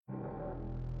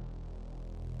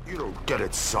You don't get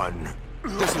it, son.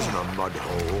 This isn't a mud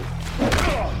hole.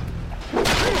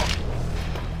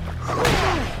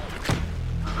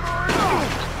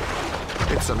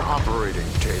 It's an operating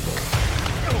table.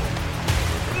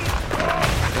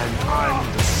 And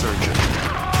I'm the surgeon.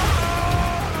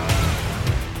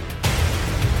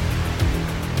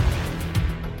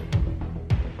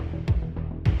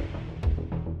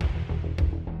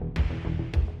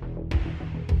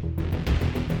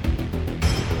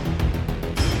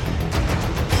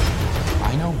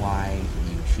 I know why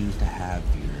you choose to have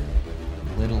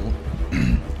your little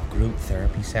group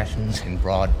therapy sessions in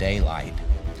broad daylight.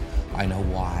 I know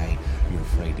why you're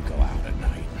afraid to go out at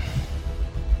night.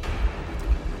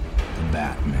 The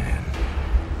Batman.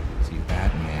 See,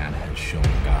 Batman has shown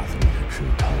Gotham their true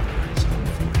colors,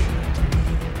 unfortunately.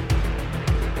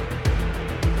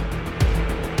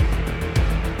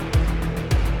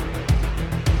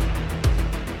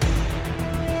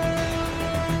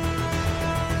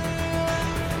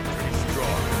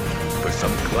 For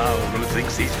some clown who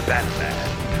thinks he's Batman.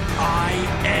 I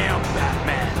am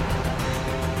Batman.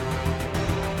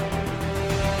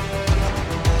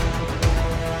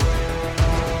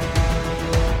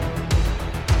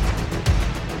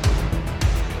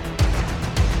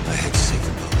 I had to save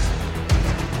them both.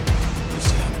 You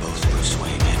see, I'm both Bruce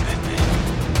Wayne and Batman.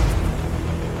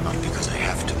 Not because I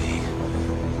have to be.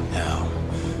 No.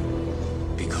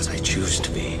 Because I choose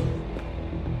to be.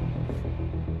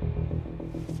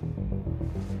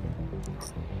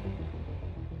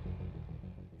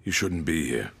 You shouldn't be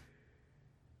here.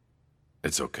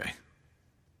 It's okay.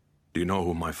 Do you know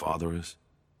who my father is?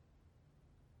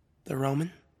 The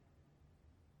Roman?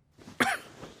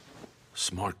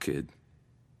 Smart kid.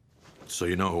 So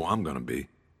you know who I'm gonna be.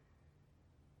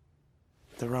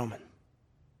 The Roman.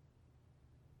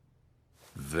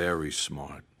 Very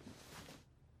smart.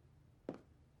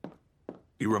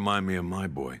 You remind me of my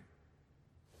boy.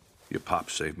 Your pop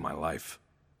saved my life.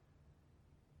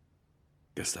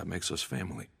 Guess that makes us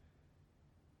family.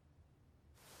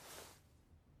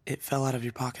 It fell out of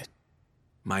your pocket.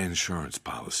 My insurance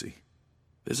policy.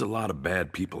 There's a lot of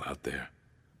bad people out there.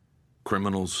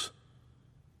 Criminals.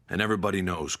 And everybody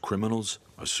knows criminals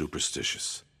are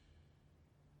superstitious.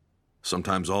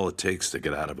 Sometimes all it takes to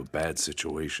get out of a bad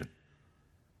situation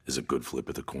is a good flip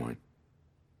of the coin.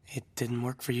 It didn't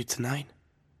work for you tonight.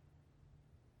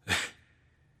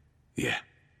 Yeah.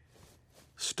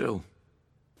 Still,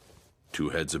 two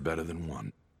heads are better than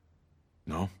one.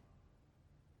 No?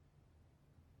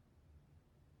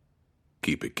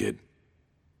 Keep it, kid.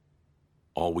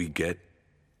 All we get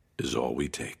is all we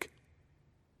take.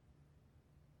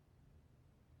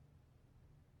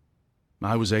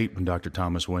 I was 8 when Dr.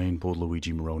 Thomas Wayne pulled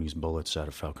Luigi Moroni's bullets out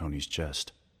of Falcone's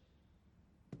chest.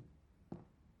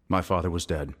 My father was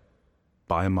dead,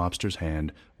 by a mobster's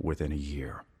hand, within a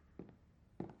year.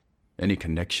 Any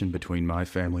connection between my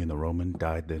family and the Roman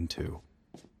died then too.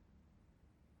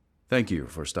 Thank you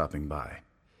for stopping by.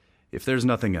 If there's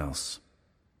nothing else...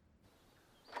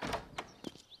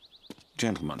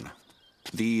 Gentlemen,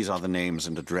 these are the names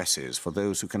and addresses for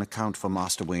those who can account for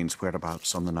Master Wayne's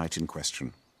whereabouts on the night in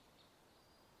question.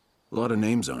 A lot of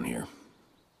names on here.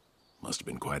 Must have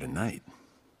been quite a night.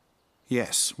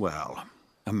 Yes, well,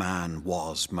 a man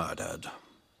was murdered.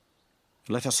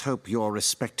 Let us hope your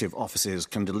respective offices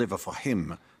can deliver for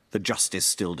him the justice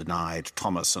still denied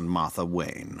Thomas and Martha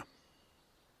Wayne.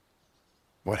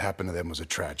 What happened to them was a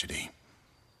tragedy.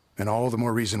 And all the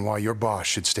more reason why your boss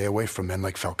should stay away from men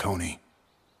like Falcone.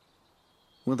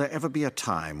 Will there ever be a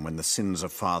time when the sins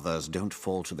of fathers don't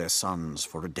fall to their sons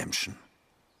for redemption?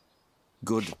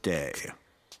 Good day.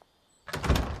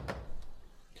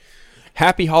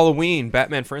 Happy Halloween,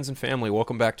 Batman friends and family.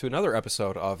 Welcome back to another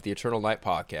episode of the Eternal Night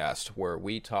Podcast, where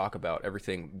we talk about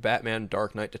everything Batman,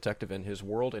 Dark Knight Detective, and his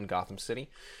world in Gotham City.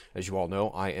 As you all know,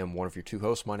 I am one of your two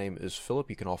hosts. My name is Philip.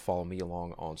 You can all follow me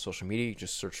along on social media.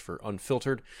 Just search for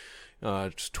Unfiltered,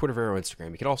 just Twitter, Vero,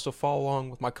 Instagram. You can also follow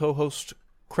along with my co-host,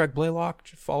 Craig Blaylock.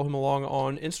 Just follow him along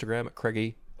on Instagram at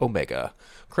Craigie Omega.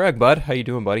 Craig, bud, how you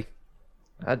doing, buddy?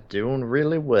 I'm doing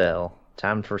really well.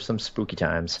 Time for some spooky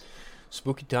times.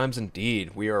 Spooky times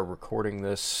indeed. We are recording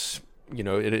this,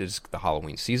 it is the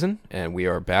Halloween season, and we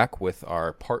are back with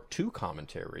our Part 2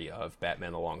 commentary of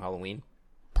Batman The Long Halloween,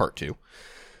 Part 2.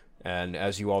 And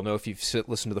as you all know, if you've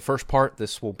listened to the first part,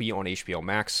 this will be on HBO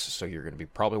Max, so you're going to be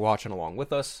probably watching along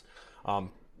with us.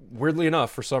 Weirdly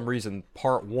enough, for some reason,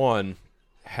 Part 1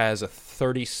 has a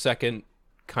 30-second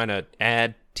kind of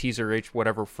ad, teaser,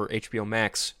 whatever, for HBO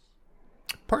Max.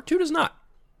 Part 2 does not.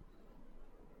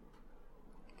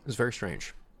 It's very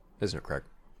strange, isn't it, Craig?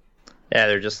 Yeah,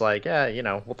 they're just like,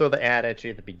 we'll throw the ad at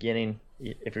you at the beginning,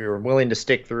 if you're willing to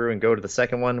stick through and go to the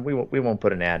second one, we won't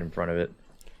put an ad in front of it.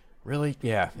 Really?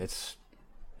 Yeah, it's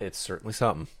certainly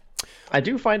something. I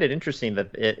do find it interesting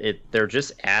that they're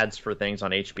just ads for things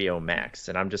on HBO Max,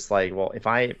 and I'm just like, well, if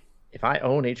I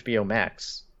own HBO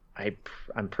Max,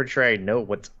 I'm pretty sure I know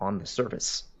what's on the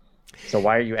service. So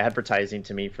why are you advertising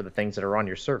to me for the things that are on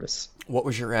your service? What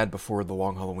was your ad before The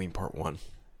Long Halloween Part 1?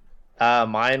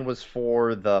 Mine was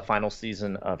for the final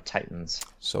season of Titans.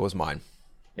 So was mine.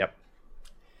 Yep.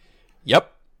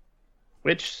 Yep.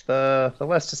 Which the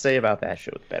less to say about that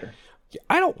show, the better. Yeah,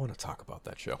 I don't want to talk about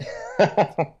that show.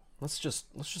 Let's just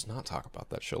not talk about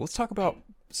that show. Let's talk about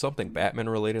something Batman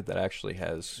related that actually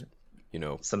has,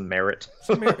 some merit.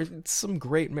 some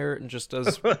great merit, and just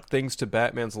does things to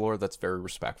Batman's lore that's very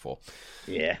respectful.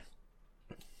 Yeah.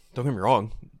 Don't get me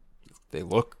wrong.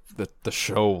 The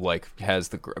show like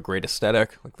has a great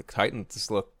aesthetic. Like the Titans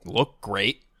look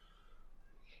great.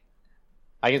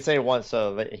 I can say one.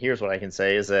 So here's what I can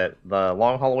say is that the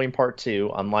Long Halloween Part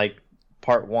 2, unlike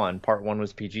Part 1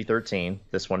 was PG-13.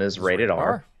 This one is rated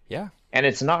R. Yeah. And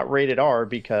it's not rated R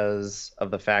because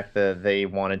of the fact that they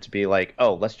wanted to be like,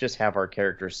 oh, let's just have our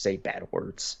characters say bad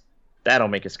words. That'll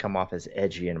make us come off as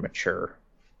edgy and mature.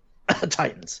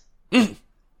 Titans.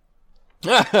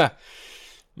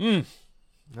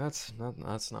 That's not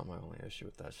my only issue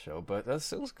with that show, but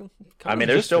that's it was kind I mean,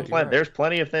 there's still there's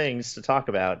plenty of things to talk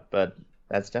about, but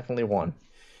that's definitely one.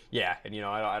 Yeah, and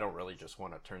I don't really just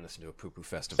want to turn this into a poo-poo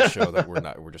fest of a show that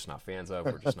we're just not fans of.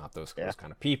 We're just not those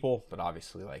kind of people. But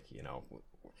obviously,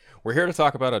 we're here to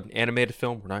talk about an animated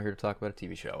film. We're not here to talk about a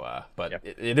TV show. But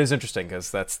it is interesting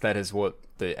because that is what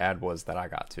the ad was that I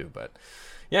got to. But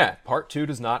yeah, Part 2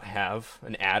 does not have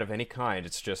an ad of any kind.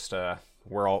 It's just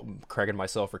Craig and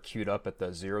myself are queued up at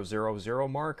the 000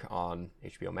 mark on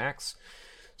HBO Max.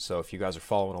 So if you guys are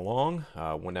following along,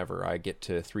 whenever I get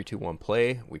to 3, 2, 1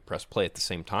 play, we press play at the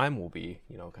same time. We'll be,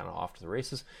 kind of off to the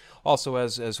races. Also,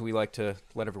 as we like to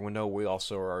let everyone know, we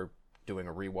also are doing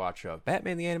a rewatch of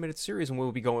Batman the Animated Series, and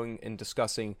we'll be going and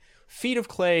discussing Feet of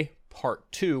Clay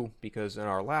Part 2, because in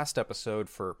our last episode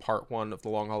for Part 1 of The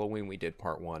Long Halloween, we did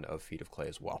Part 1 of Feet of Clay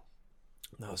as well.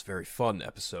 That was a very fun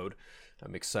episode.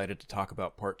 I'm excited to talk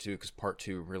about Part 2 because Part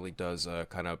 2 really does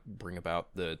kind of bring about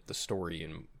the story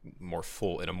in a more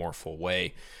full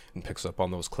way and picks up on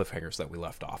those cliffhangers that we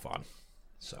left off on.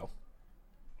 So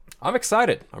I'm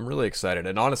excited. I'm really excited.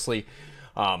 And honestly,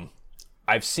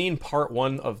 I've seen Part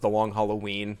 1 of The Long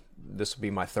Halloween. This will be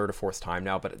my third or fourth time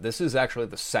now, but this is actually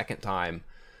the second time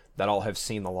that I'll have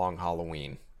seen The Long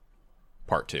Halloween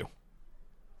Part 2.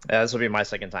 Yeah, this will be my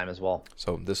second time as well.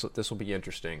 So this will be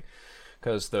interesting.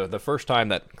 Because the first time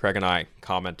that Craig and I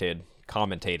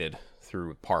commentated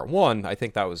through Part 1, I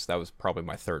think that was probably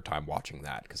my third time watching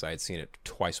that because I had seen it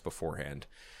twice beforehand.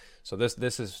 So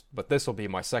this will be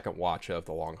my second watch of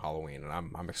The Long Halloween, and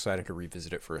I'm excited to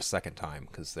revisit it for a second time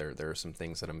because there are some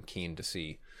things that I'm keen to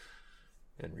see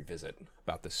and revisit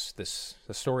about this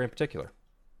story in particular.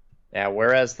 Yeah,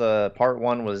 whereas the Part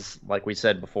 1 was, like we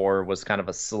said before, was kind of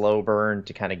a slow burn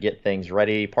to kind of get things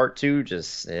ready. Part 2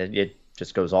 just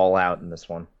goes all out in this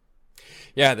one.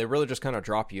 Yeah, they really just kind of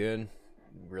drop you in.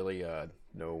 Really,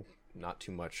 not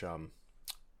too much.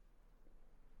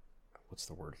 What's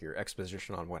the word here?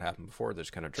 Exposition on what happened before. They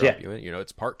just kind of drop you in.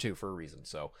 It's Part 2 for a reason.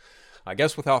 So, I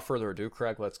guess without further ado,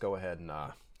 Craig, let's go ahead and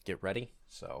get ready.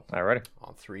 So, all right,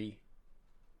 on 3,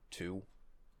 2,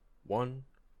 1,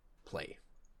 play.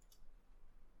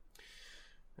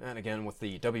 And again, with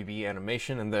the WB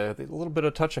animation and the little bit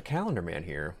of touch of Calendar Man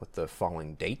here with the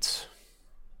following dates.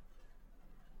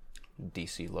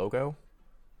 DC logo.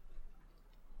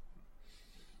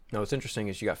 Now, what's interesting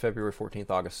is you got February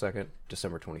 14th, August 2nd,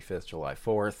 December 25th, July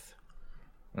 4th.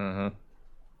 Mm-hmm.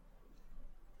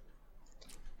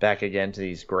 Back again to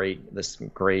this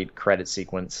great credit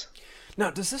sequence.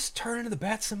 Now, does this turn into the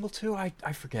bat symbol too? I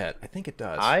forget. I think it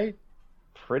does. I'm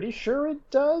pretty sure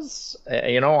it does.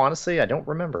 Honestly, I don't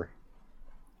remember.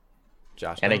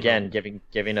 Josh, and again,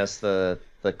 giving us the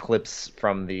clips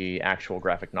from the actual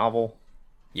graphic novel.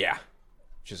 Yeah,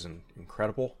 which is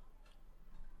incredible.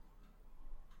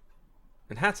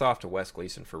 And hats off to Wes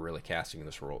Gleason for really casting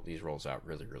these roles out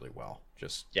really, really well.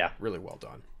 Really well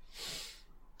done.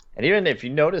 And even if you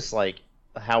notice, like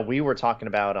how we were talking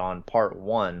about on Part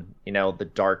 1,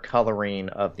 the dark coloring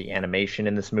of the animation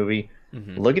in this movie.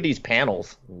 Mm-hmm. Look at these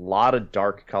panels. A lot of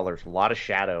dark colors, a lot of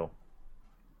shadow.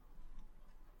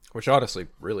 Which honestly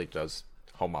really does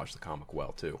homage the comic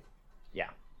well, too. Yeah.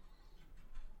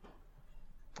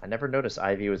 I never noticed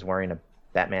Ivy was wearing a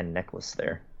Batman necklace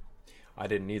there. I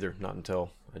didn't either, not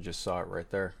until I just saw it right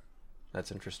there.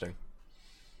 That's interesting.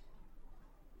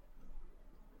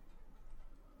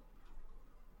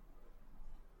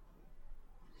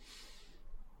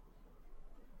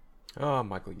 Oh,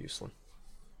 Michael Uslan.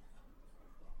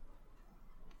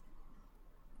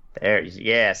 There,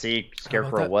 yeah. See,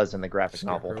 Scarecrow that? was in the graphic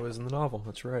Scarecrow novel. is in the novel.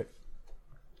 That's right.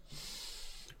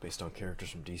 Based on characters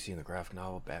from DC in the graphic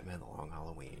novel Batman: The Long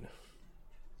Halloween.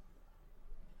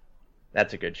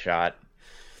 That's a good shot.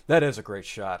 That is a great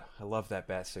shot. I love that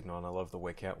bat signal, and I love the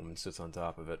way Catwoman sits on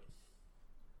top of it.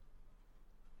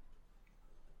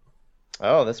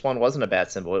 Oh, this one wasn't a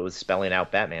bat symbol. It was spelling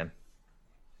out Batman.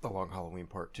 The Long Halloween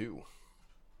Part 2.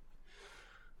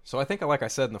 So I think, like I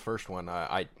said in the first one,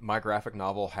 my graphic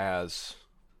novel has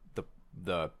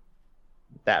the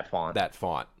that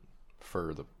font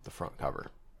for the front cover.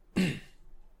 This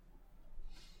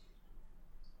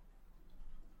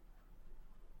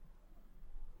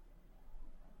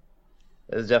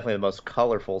is definitely the most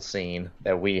colorful scene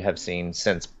that we have seen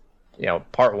since,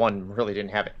 Part 1 really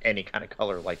didn't have any kind of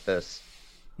color like this.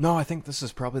 No, I think this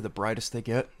is probably the brightest they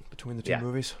get between the two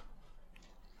movies.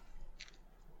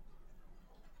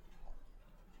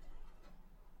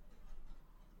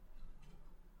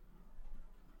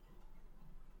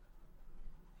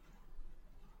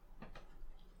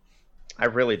 I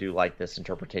really do like this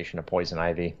interpretation of Poison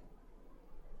Ivy.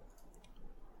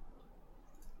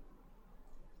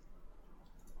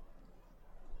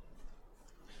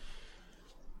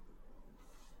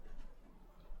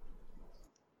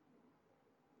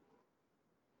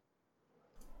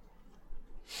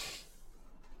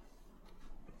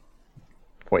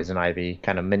 Poison Ivy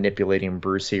kind of manipulating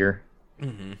Bruce here.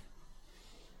 Mm-hmm.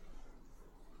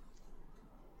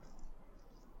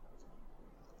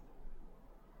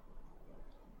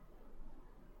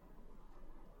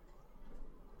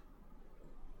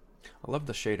 I love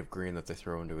the shade of green that they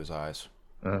throw into his eyes.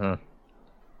 Mm-hmm.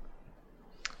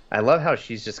 I love how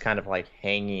she's just kind of like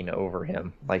hanging over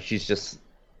him. Like she's just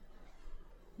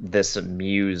this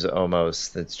muse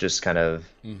almost that's just kind of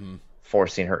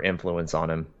forcing her influence on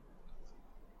him.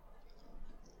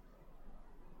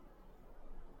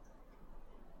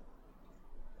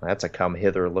 That's a come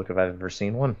hither look if I've ever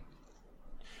seen one.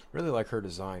 Really like her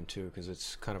design too, because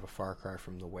it's kind of a far cry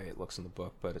from the way it looks in the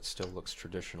book, but it still looks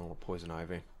traditional Poison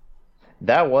Ivy.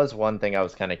 That was one thing I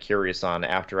was kind of curious on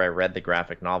after I read the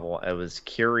graphic novel. I was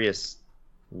curious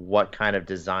what kind of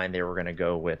design they were going to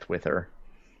go with her.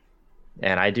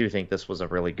 And I do think this was a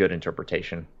really good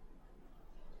interpretation.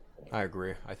 I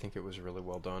agree. I think it was really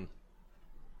well done.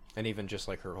 And even just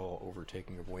like her whole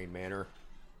overtaking of Wayne Manor.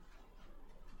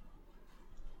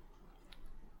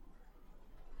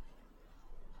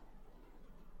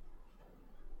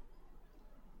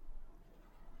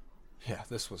 Yeah,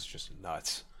 this was just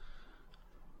nuts.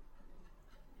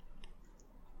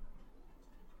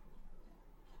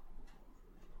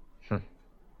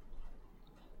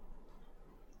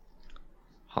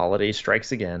 Holiday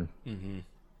strikes again. Mm-hmm.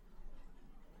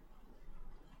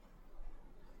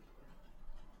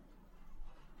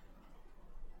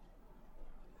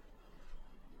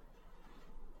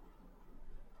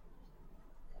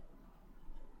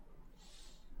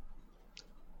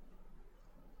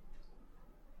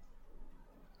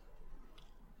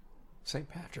 St.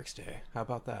 Patrick's Day. How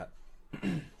about that?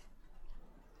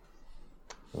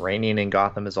 Raining in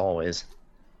Gotham as always.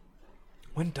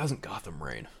 When doesn't Gotham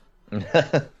rain?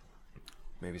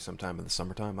 Maybe sometime in the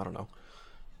summertime? I don't know.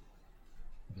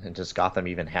 And does Gotham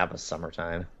even have a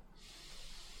summertime?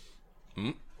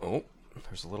 Oh,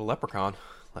 there's a little leprechaun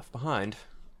left behind.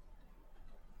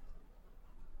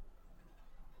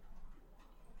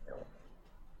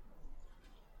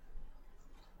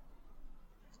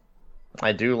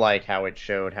 I do like how it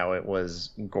showed how it was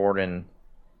Gordon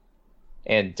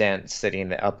and Dent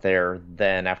sitting up there.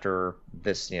 Then after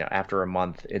this, after a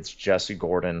month, it's just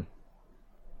Gordon.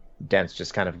 Dent's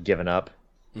just kind of given up.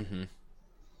 Mm-hmm.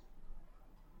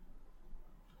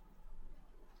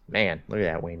 Man, look at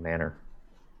that Wayne Manor.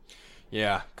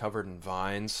 Yeah, covered in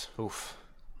vines. Oof.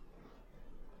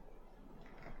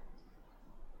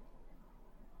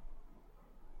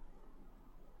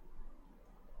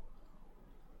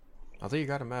 Although you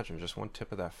gotta imagine just one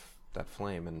tip of that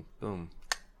flame and boom.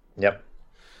 Yep.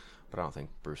 But I don't think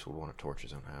Bruce would want to torch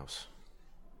his own house.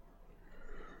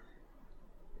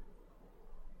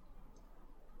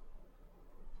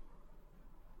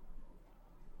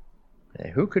 Hey,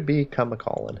 who could be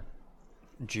Come-A-Callin'?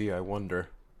 Gee, I wonder.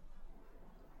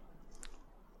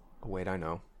 Oh, wait, I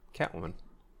know. Catwoman.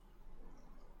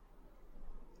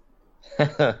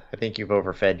 I think you've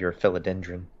overfed your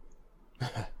philodendron.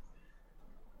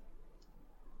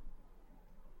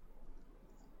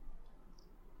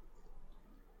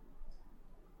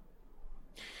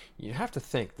 You have to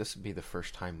think this would be the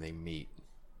first time they meet.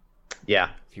 Yeah.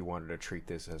 If you wanted to treat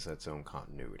this as its own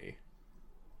continuity.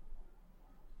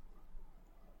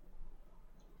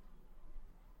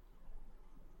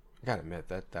 I gotta admit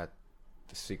that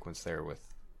the sequence there with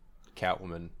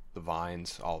Catwoman, the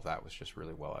vines, all of that was just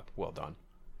really well done.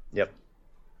 Yep.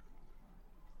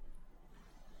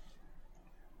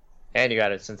 And you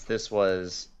got it, since this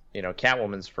was,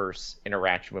 Catwoman's first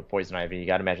interaction with Poison Ivy, you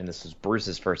got to imagine this was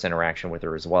Bruce's first interaction with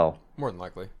her as well. More than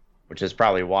likely. Which is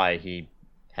probably why he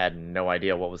had no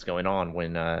idea what was going on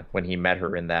when he met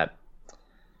her in that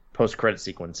post-credit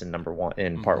sequence in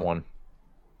part one.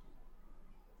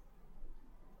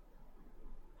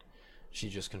 She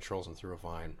just controls him through a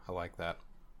vine. I like that.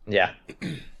 Yeah.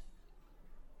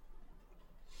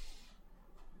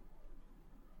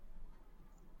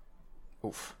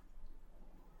 Oof.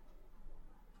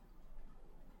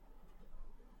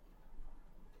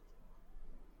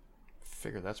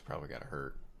 Figure that's probably gotta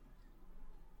hurt.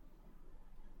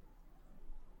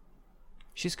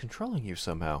 She's controlling you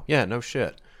somehow. Yeah, no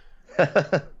shit.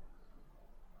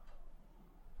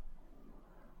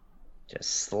 Just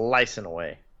slicing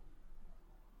away.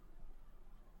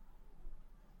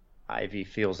 Ivy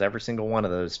feels every single one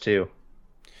of those too.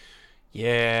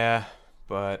 Yeah,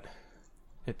 but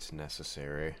it's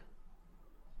necessary.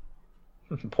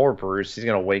 Poor Bruce, he's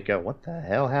gonna wake up. What the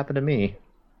hell happened to me?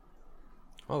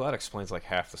 Well, that explains like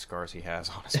half the scars he has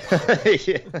on his body.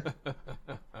 Yeah.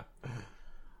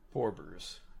 Poor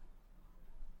Bruce.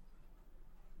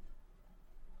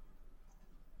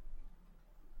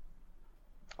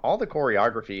 All the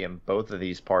choreography in both of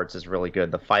these parts is really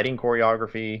good. The fighting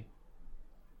choreography,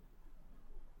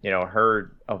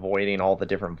 her avoiding all the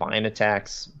different vine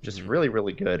attacks, just really,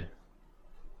 really good.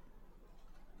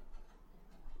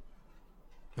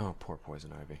 Oh, poor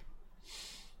Poison Ivy.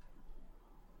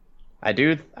 I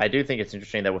do think it's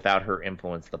interesting that without her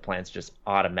influence, the plants just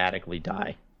automatically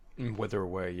die. Wither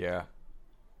away, yeah.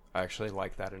 I actually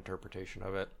like that interpretation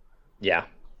of it. Yeah.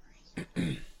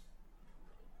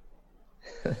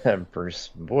 Bruce,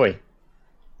 boy,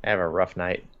 I have a rough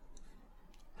night.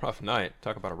 Rough night.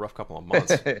 Talk about a rough couple of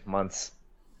months. Months.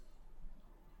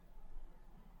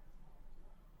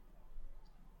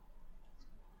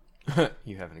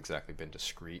 You haven't exactly been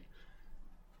discreet.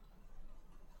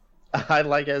 I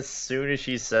like as soon as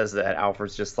she says that,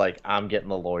 Alfred's just like, I'm getting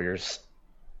the lawyers.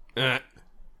 Yeah.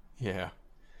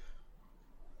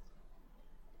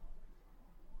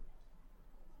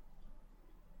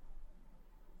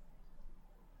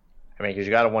 I mean, because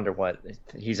you got to wonder what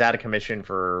he's out of commission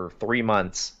for 3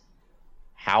 months.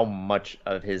 How much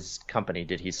of his company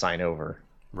did he sign over?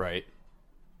 Right.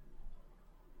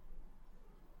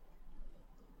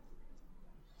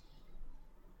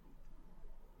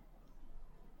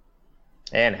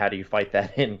 And how do you fight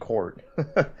that in court?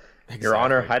 Exactly. Your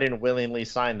Honor, I didn't willingly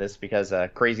sign this because a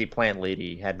crazy plant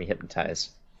lady had me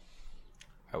hypnotized.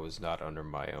 I was not under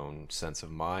my own sense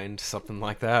of mind. Something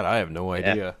like that. I have no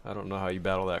idea. Yeah. I don't know how you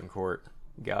battle that in court.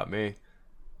 You got me.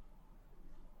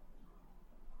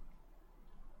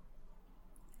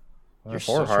 You're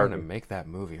still trying to make that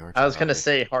movie, aren't you? I was going to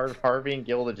say, Harvey and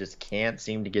Gilda just can't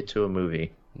seem to get to a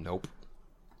movie. Nope.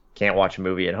 Can't watch a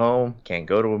movie at home. Can't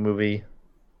go to a movie.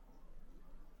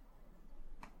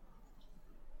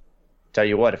 Tell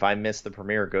you what, if I miss the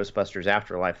premiere of Ghostbusters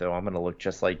Afterlife, though, I'm going to look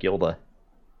just like Gilda.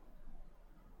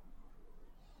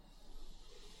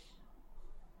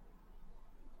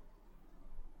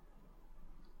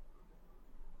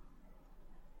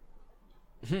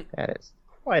 That is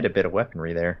quite a bit of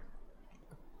weaponry there.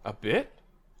 A bit?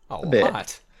 A bit.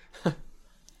 lot.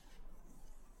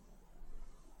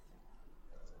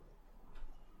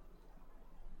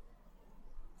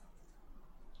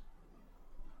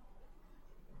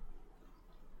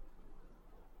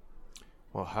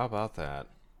 Well, how about that?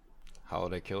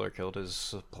 Holiday Killer killed his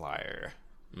supplier.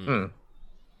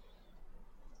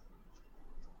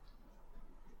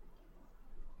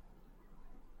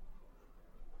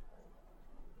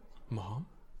 Mom?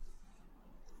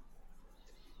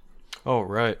 Oh,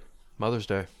 right. Mother's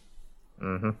Day.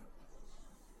 Mm-hmm.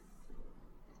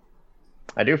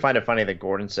 I do find it funny that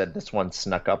Gordon said this one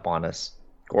snuck up on us.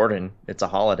 Gordon, it's a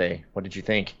holiday. What did you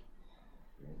think?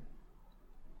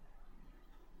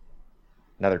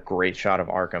 Another great shot of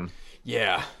Arkham.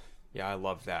 Yeah. Yeah, I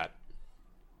love that.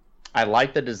 I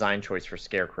like the design choice for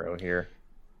Scarecrow here.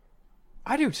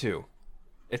 I do too.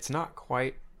 It's not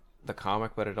quite the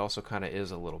comic, but it also kind of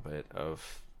is a little bit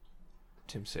of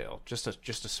Tim Sale. Just a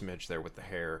smidge there with the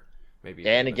hair, maybe.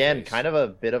 And again, kind of a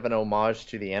bit of an homage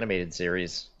to the animated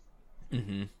series.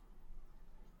 Mm-hmm.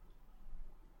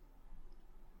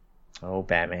 Oh,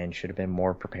 Batman should have been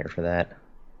more prepared for that.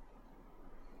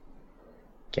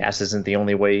 Gas isn't the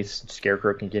only way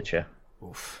Scarecrow can get you.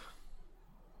 Oof.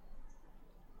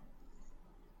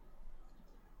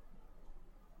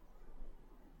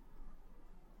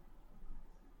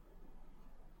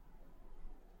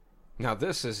 Now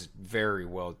this is very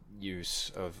well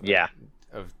use of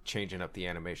of changing up the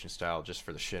animation style just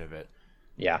for the shit of it.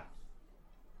 Yeah.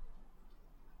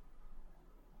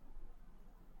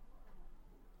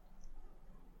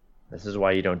 This is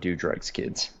why you don't do drugs,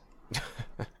 kids.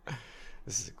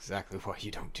 This is exactly why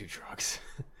you don't do drugs.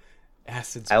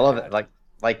 Acid's I love bad. it,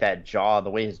 like that jaw, the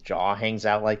way his jaw hangs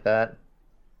out like that.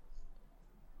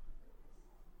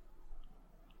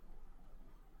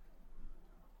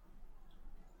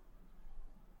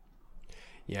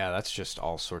 Yeah, that's just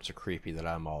all sorts of creepy that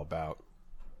I'm all about.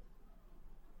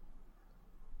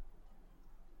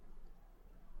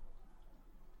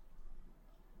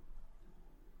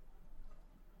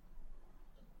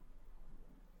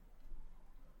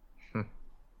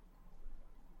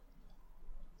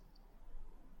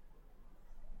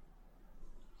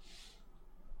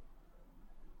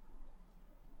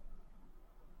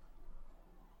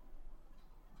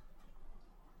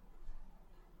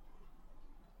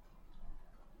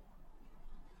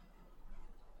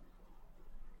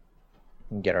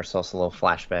 And get ourselves a little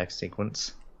flashback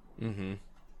sequence. Mm-hmm.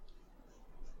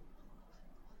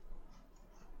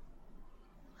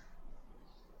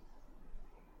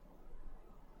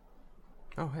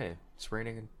 Oh, hey, it's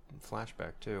raining in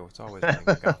flashback, too. It's always raining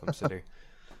in Gotham City.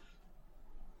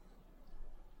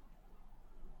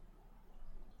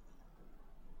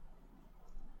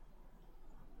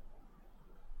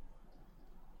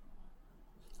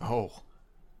 Oh.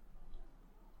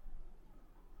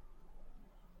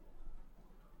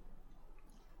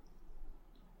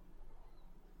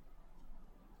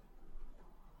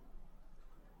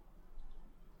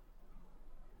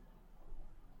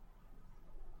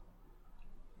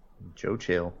 Joe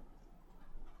Chill.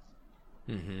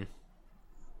 Mm-hmm.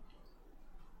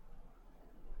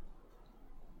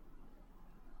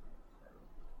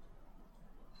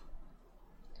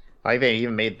 They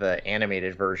even made the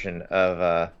animated version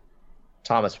of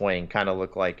Thomas Wayne kind of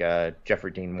look like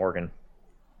Jeffrey Dean Morgan.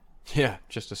 Yeah,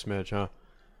 just a smidge, huh?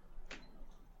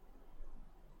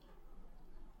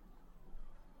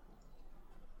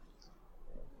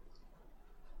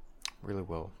 Really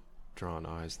well drawn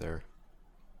eyes there.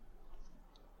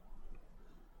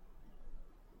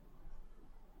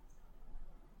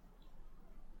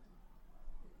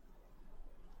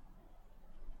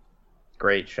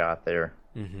 Great shot there.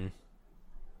 Mm-hmm.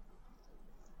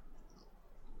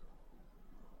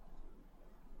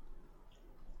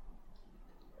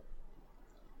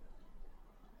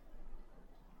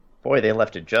 Boy, they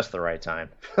left it just the right time.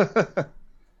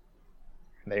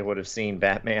 They would have seen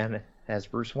Batman as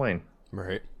Bruce Wayne.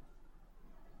 Right.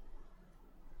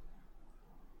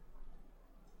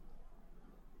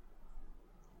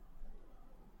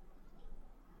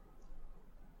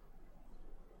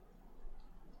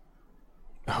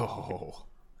 Oh.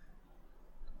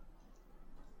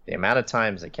 The amount of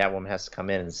times that Catwoman has to come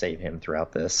in and save him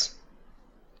throughout this.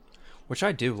 Which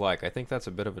I do like. I think that's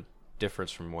a bit of a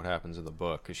difference from what happens in the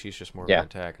book, because she's just more of Yeah. an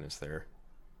antagonist there.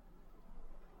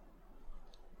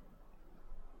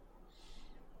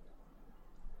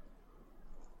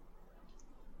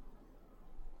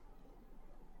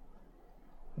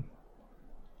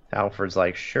 Alfred's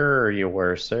like, sure you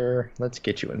were, sir. Let's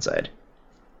get you inside.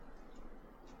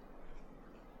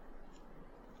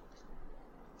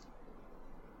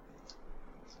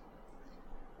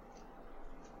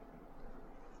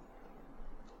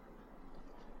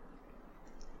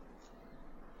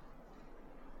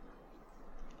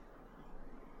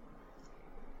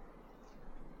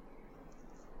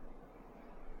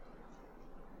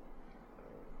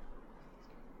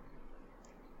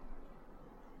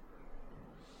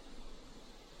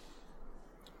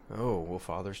 Oh, will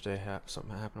Father's Day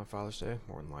something happen on Father's Day?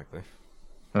 More than likely.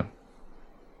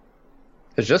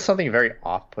 There's just something very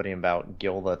off-putting about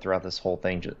Gilda throughout this whole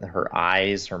thing. Her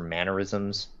eyes, her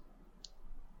mannerisms,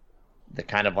 the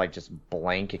kind of like just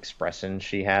blank expression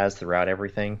she has throughout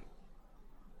everything.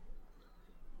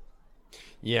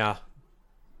 Yeah.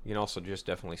 You can also just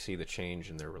definitely see the change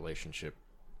in their relationship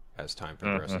as time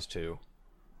progresses, too.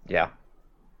 Yeah.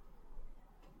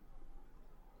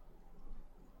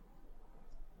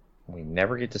 We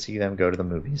never get to see them go to the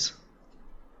movies.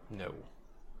 No.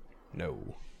 No.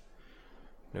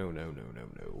 No, no, no, no,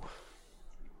 no.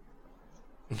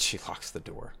 And she locks the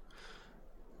door.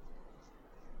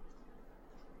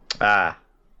 Ah.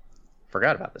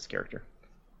 Forgot about this character.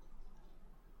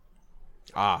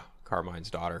 Ah, Carmine's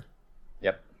daughter.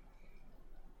 Yep.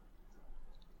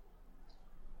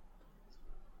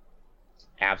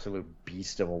 Absolute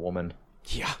beast of a woman.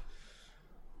 Yeah.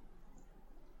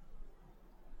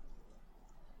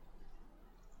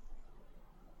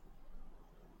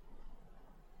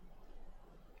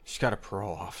 She's got a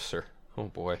parole officer. Oh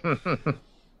boy.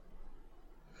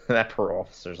 That parole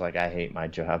officer's like, I hate my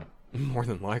job. More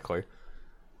than likely.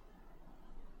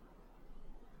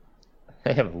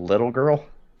 They have little girl.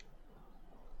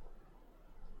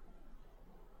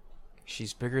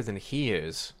 She's bigger than he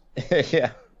is.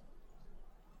 Yeah.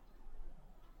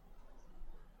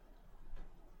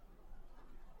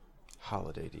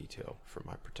 Holiday detail for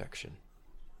my protection.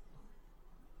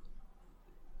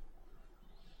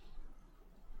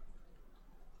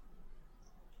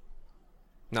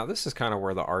 Now this is kind of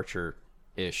where the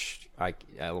Archer-ish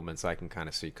elements I can kind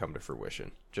of see come to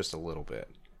fruition, just a little bit.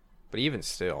 But even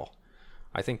still,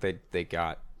 I think they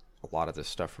got a lot of this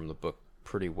stuff from the book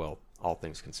pretty well, all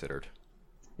things considered.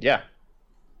 Yeah.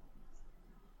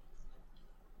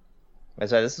 I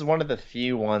said this is one of the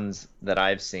few ones that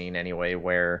I've seen anyway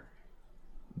where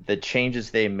the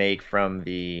changes they make from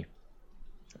the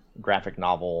graphic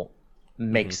novel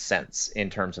make sense in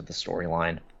terms of the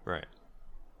storyline. Right.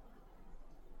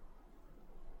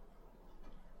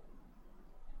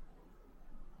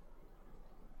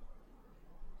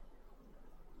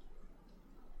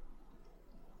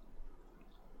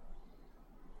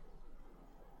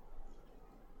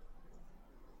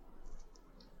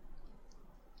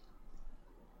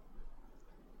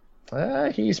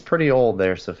 He's pretty old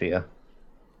there, Sophia.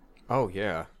 Oh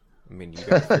yeah. I mean, you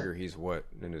gotta figure he's what,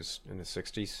 in his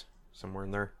 60s, somewhere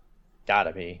in there.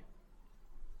 Gotta be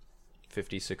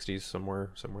 50s, 60s, somewhere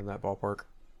in that ballpark.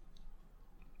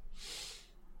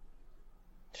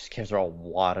 just gives her a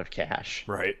lot of cash.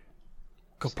 Right.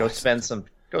 Go spend some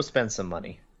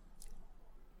money.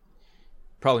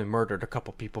 Probably murdered a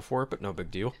couple people for it, but no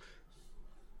big deal.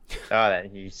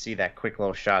 You see that quick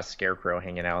little shot of Scarecrow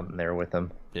hanging out in there with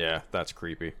him. Yeah, that's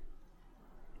creepy.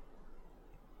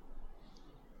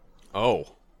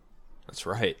 Oh, that's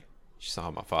right. She saw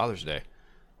him on Father's Day.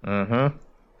 Mm-hmm.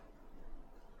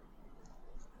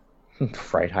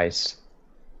 Fright heist.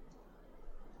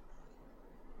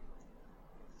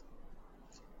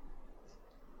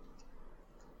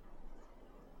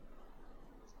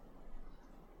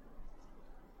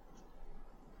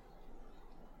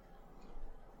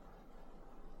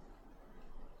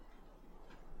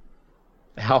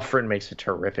 Alfred makes a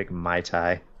terrific Mai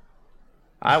Tai.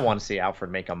 I want to see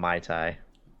Alfred make a Mai Tai.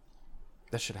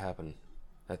 That should happen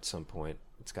at some point.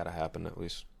 It's got to happen at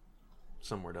least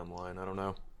somewhere down the line. I don't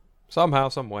know. Somehow,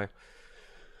 some way.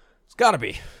 It's got to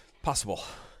be possible.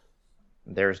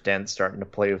 There's Dent starting to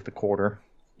play with the quarter.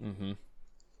 Mm-hmm.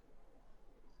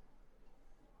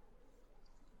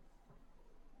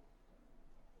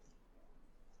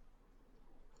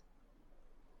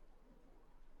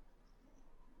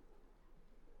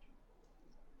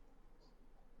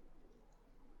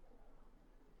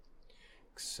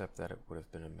 Except that it would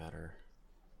have been a matter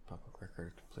public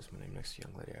record to place my name next to a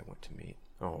young lady I went to meet.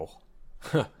 Oh.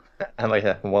 I like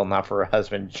that. Well, not for her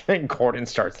husband. Gordon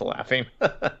starts laughing.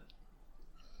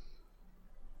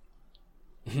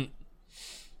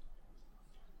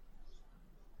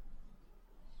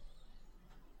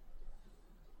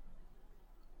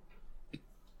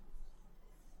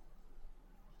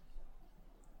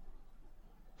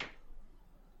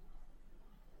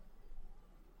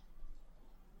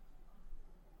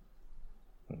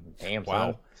 Damn.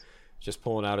 Wow. Just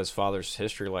pulling out his father's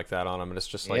history like that on him, and it's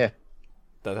just like, Yeah.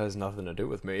 That has nothing to do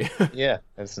with me. Yeah,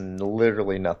 it's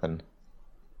literally nothing.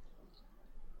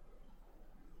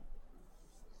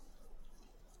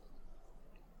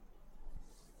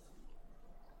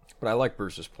 But I like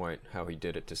Bruce's point, how he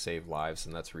did it to save lives,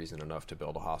 and that's reason enough to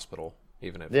build a hospital,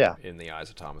 even if in the eyes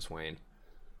of Thomas Wayne.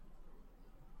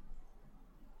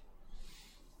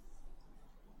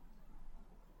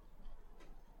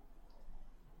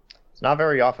 It's not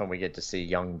very often we get to see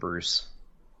young Bruce.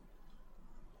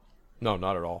 No,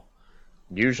 not at all.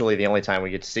 Usually the only time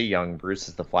we get to see young Bruce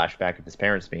is the flashback of his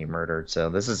parents being murdered. So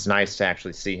this is nice to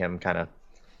actually see him kind of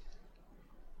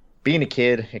being a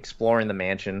kid, exploring the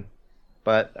mansion,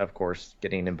 but of course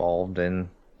getting involved in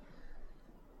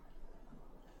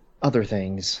other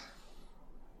things.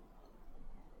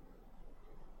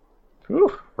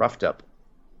 Whew, roughed up.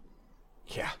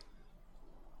 Yeah.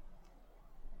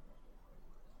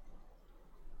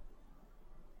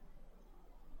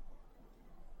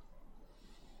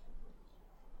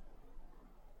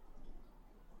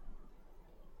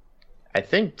 I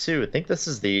think this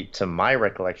is to my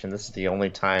recollection, this is the only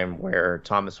time where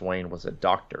Thomas Wayne was a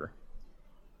doctor.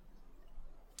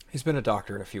 He's been a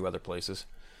doctor in a few other places.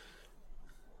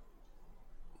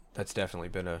 That's definitely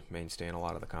been a mainstay in a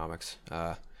lot of the comics.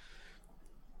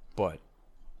 But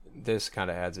this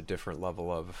kind of adds a different level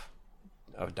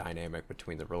of dynamic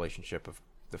between the relationship of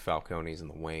the Falcones and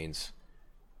the Waynes.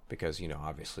 because, you know,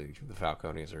 obviously the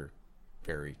Falcones are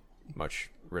very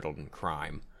much riddled in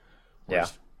crime.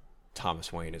 Whereas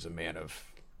Thomas Wayne is a man of,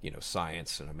 you know,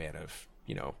 science and a man of,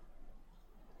 you know,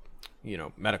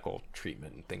 medical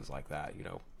treatment and things like that, you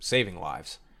know, saving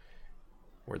lives.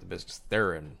 Where the business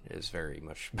they're in is very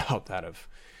much about that of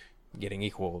getting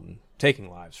equal and taking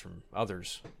lives from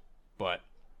others. But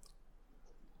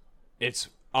it's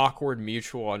awkward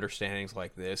mutual understandings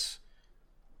like this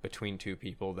between two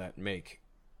people that make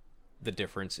the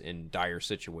difference in dire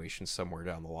situations somewhere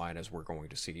down the line, as we're going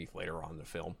to see later on in the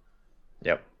film.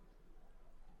 Yep.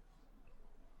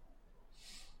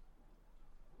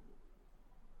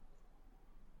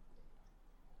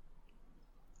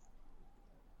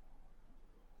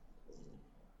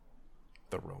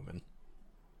 The Roman.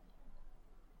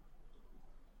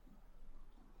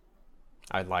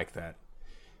 I like that.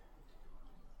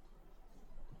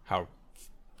 How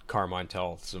Carmine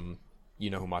tells him, you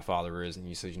know who my father is, and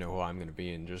he says, you know who I'm going to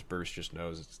be, and just Bruce just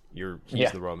knows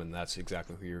he's the Roman. That's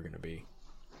exactly who you're going to be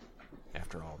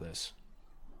after all this.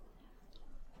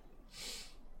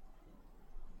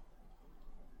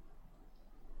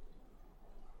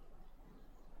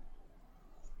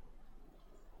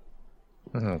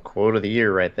 Quote of the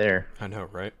year right there. I know,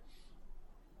 right?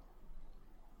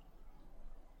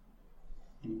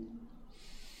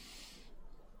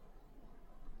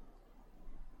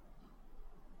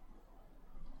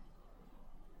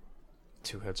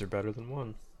 Two heads are better than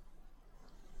one.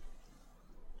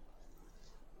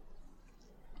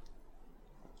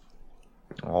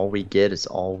 All we get is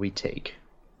all we take.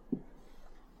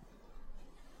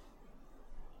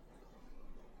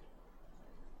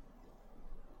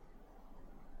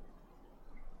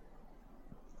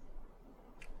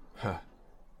 Huh.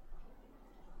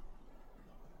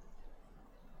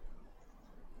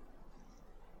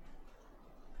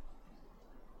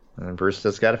 And Bruce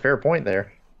has got a fair point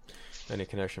there. Any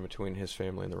connection between his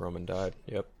family and the Roman died.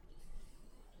 Yep.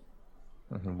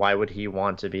 Why would he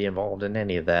want to be involved in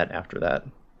any of that after that?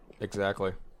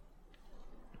 Exactly.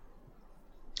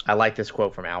 I like this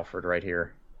quote from Alfred right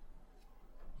here.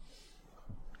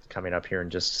 It's coming up here in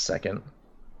just a second.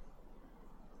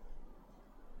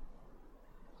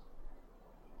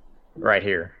 Right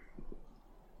here.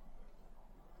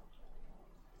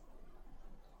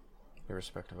 The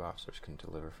respective officers can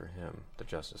deliver for him. The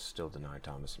justice still denied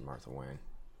Thomas and Martha Wayne.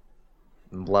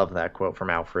 Love that quote from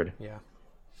Alfred. Yeah.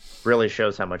 Really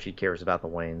shows how much he cares about the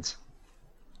Waynes.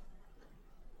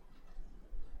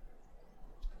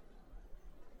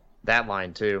 That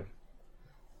line, too.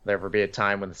 There ever be a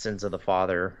time when the sins of the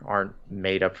father aren't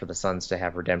made up for the sons to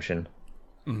have redemption.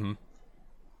 Mm-hmm.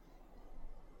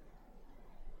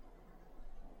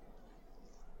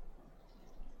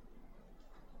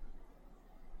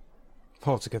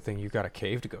 Well, it's a good thing you got a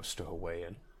cave to go stow away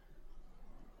in.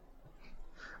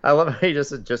 I love how he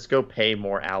just go pay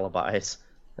more alibis.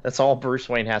 That's all Bruce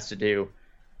Wayne has to do.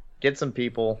 Get some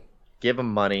people, give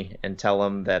them money, and tell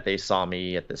them that they saw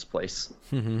me at this place.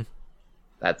 Mm-hmm.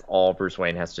 That's all Bruce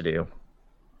Wayne has to do.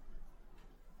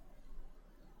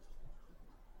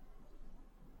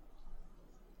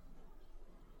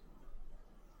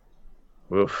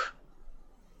 Oof.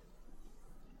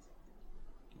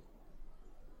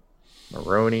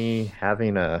 Maroni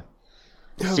having a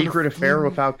secret affair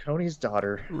with Falcone's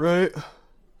daughter. Right.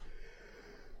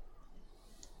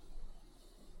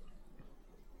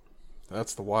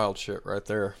 That's the wild shit right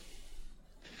there.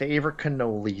 Favorite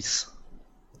cannolis.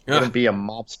 Yeah. Wouldn't be a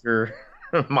mobster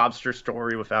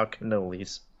story without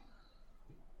cannolis.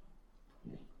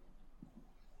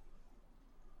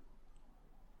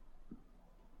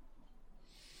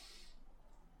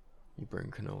 You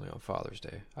bring cannoli on Father's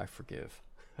Day. I forgive.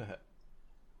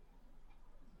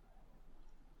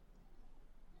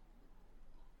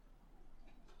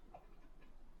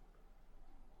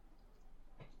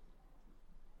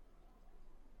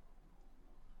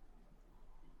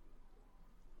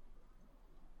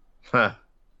 Huh.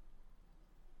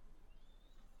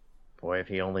 Boy, if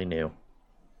he only knew.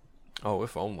 Oh,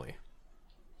 if only.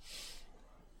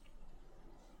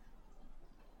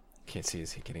 Can't see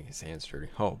is he getting his hands dirty.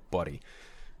 Oh, buddy,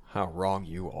 how wrong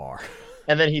you are.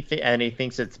 And then he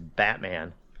thinks it's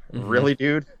Batman. Mm-hmm. Really,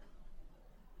 dude?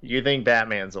 You think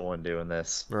Batman's the one doing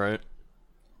this? Right.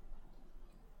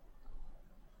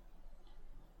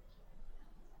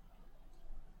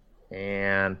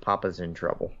 And Papa's in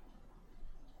trouble.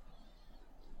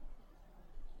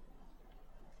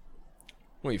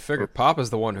 Well, you figure Papa's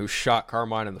the one who shot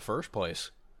Carmine in the first place.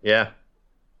 Yeah.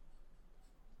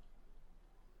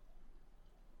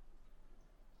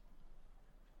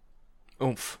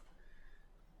 Oomph.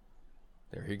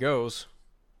 There he goes.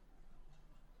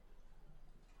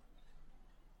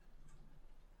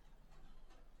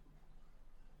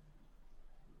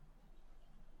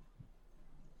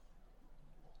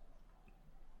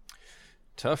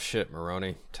 Tough shit,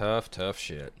 Maroney. Tough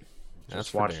shit. That's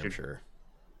for damn sure.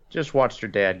 Just watched your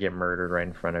dad get murdered right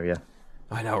in front of you.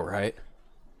 I know, right?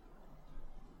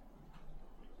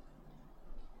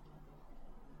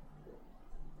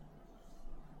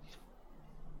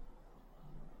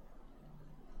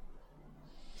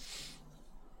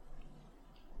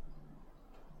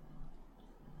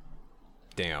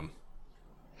 Damn.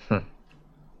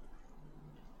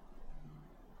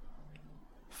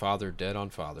 Father dead on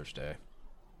Father's Day.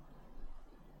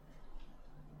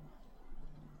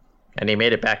 And he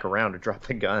made it back around to drop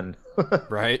the gun.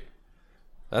 Right?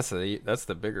 That's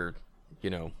the bigger,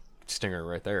 stinger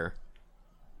right there.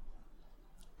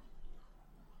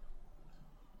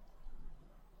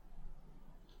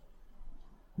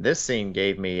 This scene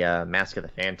gave me Mask of the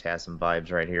Phantasm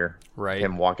vibes right here. Right.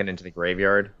 Him walking into the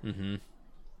graveyard. Mm-hmm.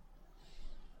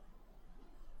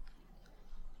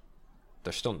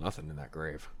 There's still nothing in that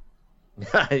grave.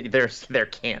 There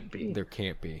can't be. There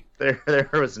can't be. There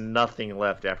was nothing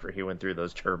left after he went through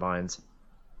those turbines.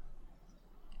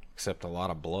 Except a lot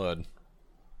of blood.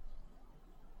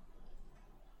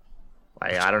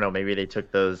 I don't know, maybe they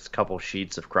took those couple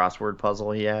sheets of crossword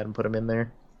puzzle he had and put them in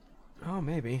there. Oh,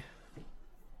 maybe.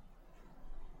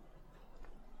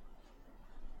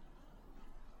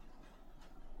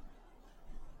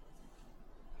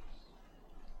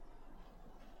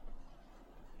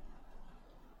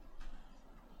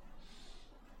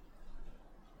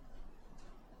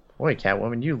 Boy,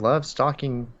 Catwoman, you love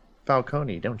stalking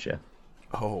Falcone, don't you?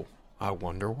 Oh, I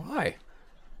wonder why.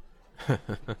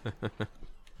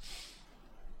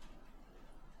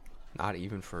 Not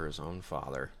even for his own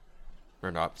father. Or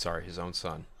not, sorry, his own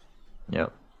son.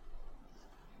 Yep.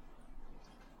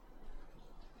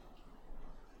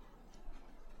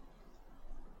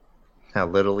 How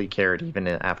little he cared even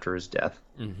after his death.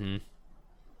 Mm-hmm.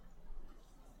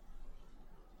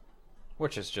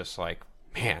 Which is just like,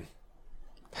 man,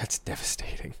 that's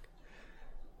devastating.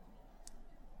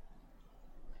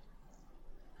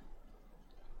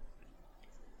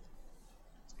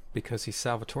 Because he's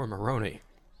Salvatore Maroni.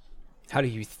 How do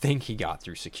you think he got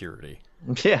through security?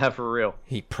 Yeah, for real.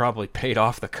 He probably paid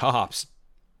off the cops.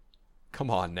 Come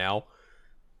on now.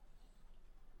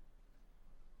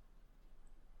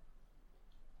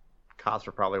 Cops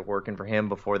were probably working for him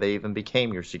before they even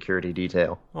became your security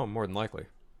detail. Oh, more than likely.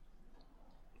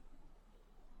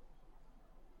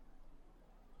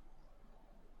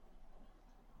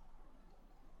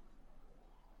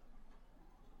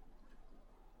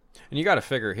 And you got to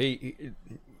figure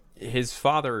his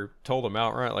father told him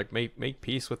outright, like, make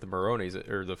peace with the Maronis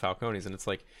or the Falcones, and it's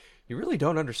like, you really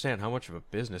don't understand how much of a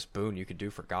business boon you could do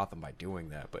for Gotham by doing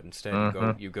that. But instead,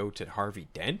 you go to Harvey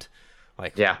Dent,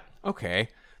 like, yeah, okay,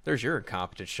 there's your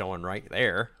incompetence showing right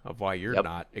there of why you're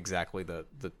not exactly the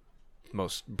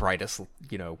most brightest,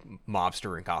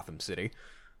 mobster in Gotham City.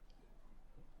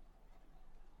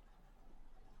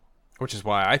 Which is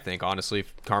why I think, honestly,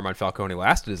 Carmine Falcone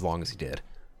lasted as long as he did.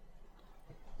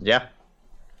 Yeah.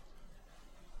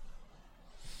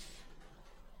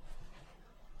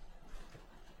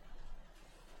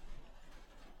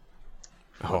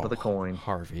 Flip of the coin.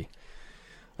 Harvey.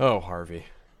 Oh, Harvey.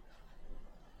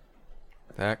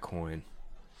 That coin.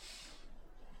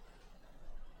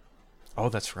 Oh,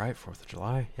 that's right. 4th of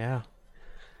July. Yeah.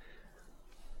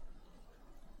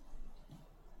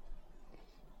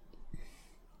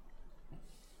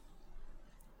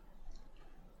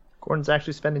 Gordon's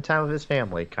actually spending time with his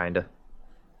family, kinda.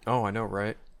 Oh, I know,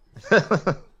 right?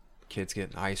 Kids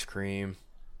getting ice cream.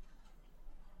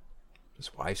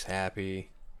 His wife's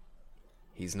happy.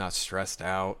 He's not stressed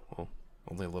out. Well,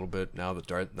 only a little bit now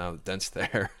the Dent's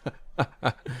there.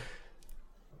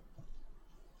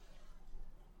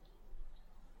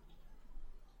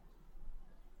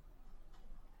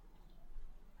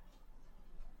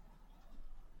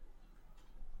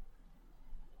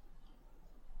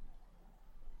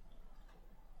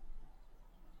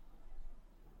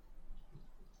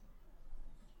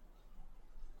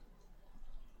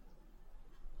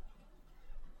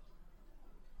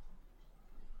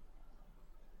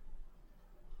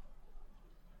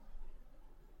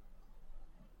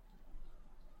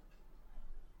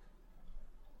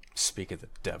 Speak of the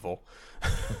devil.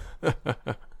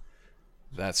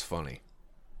 That's funny.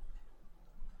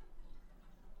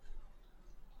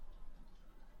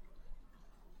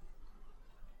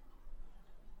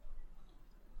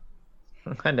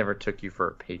 I never took you for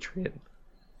a patriot.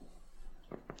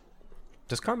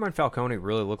 Does Carmine Falcone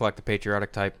really look like the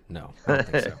patriotic type? No, I don't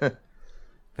think so. I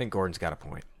think Gordon's got a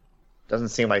point. Doesn't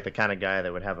seem like the kind of guy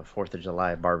that would have a 4th of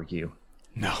July barbecue.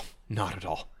 No, not at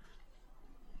all.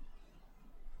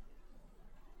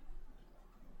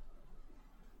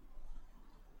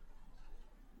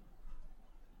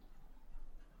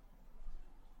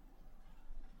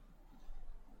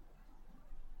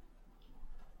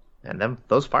 And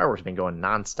those fireworks have been going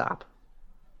nonstop.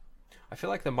 I feel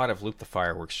like they might have looped the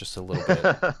fireworks just a little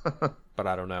bit, but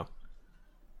I don't know.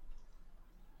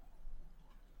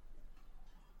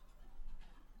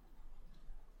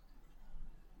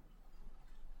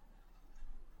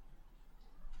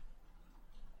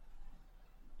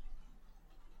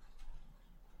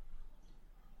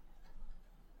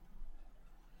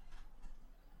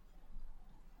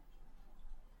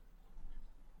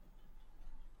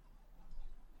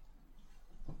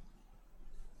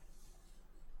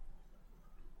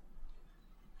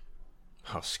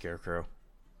 Oh, Scarecrow.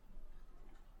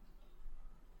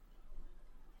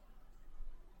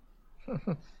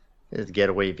 His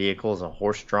getaway vehicle is a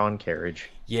horse-drawn carriage.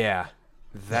 Yeah,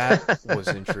 that was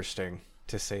interesting,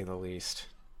 to say the least.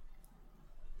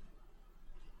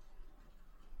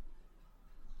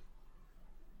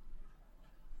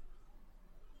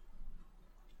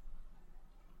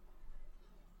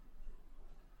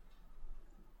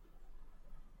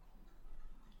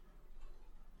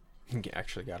 He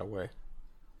actually got away.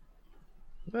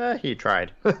 He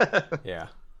tried. Yeah,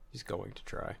 he's going to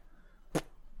try.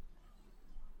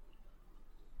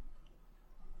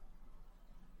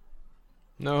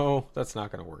 No, that's not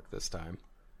going to work this time.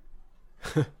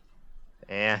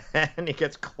 And he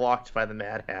gets clocked by the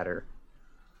Mad Hatter.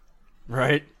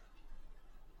 Right?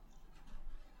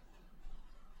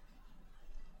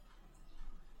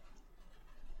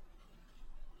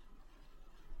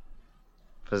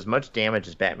 For as much damage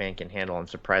as Batman can handle, I'm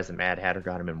surprised the Mad Hatter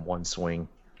got him in one swing.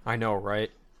 I know,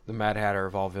 right? The Mad Hatter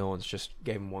of all villains just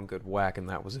gave him one good whack and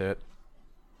that was it.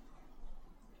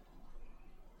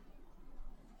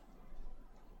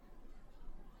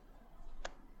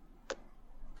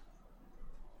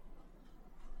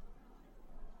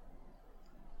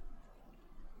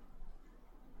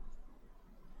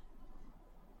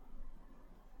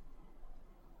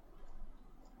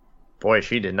 Boy,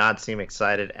 she did not seem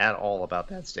excited at all about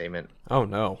that statement. Oh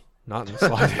no, not in the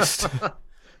slightest.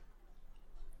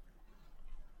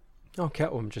 Oh,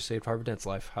 Catwoman just saved Harvey Dent's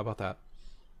life. How about that?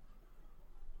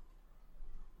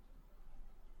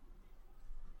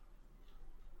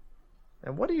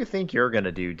 And what do you think you're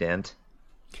gonna do, Dent?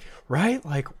 Right?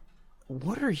 Like,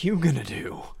 what are you gonna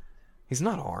do? He's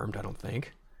not armed, I don't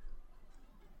think.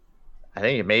 I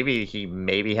think maybe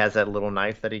he has that little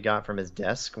knife that he got from his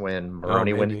desk when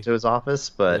Maroni went maybe. into his office,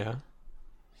 but Yeah.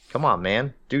 come on,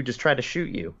 man. Dude just tried to shoot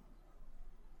you.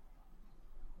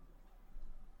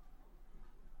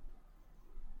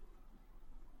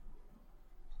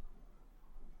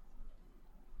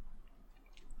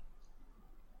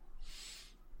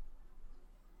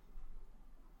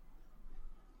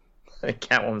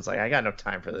 Catwoman's like, I got no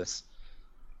time for this.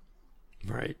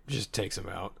 Right. Just takes him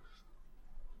out.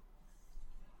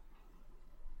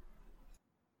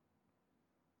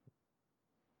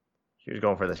 She was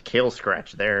going for this kill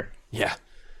scratch there. Yeah.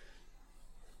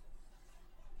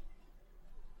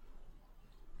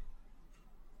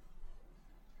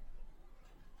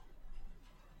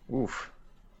 Oof.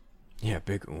 Yeah,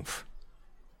 big oomph.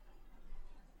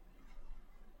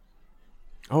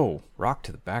 Oh, rock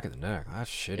to the back of the neck. That's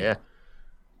shitty. Yeah.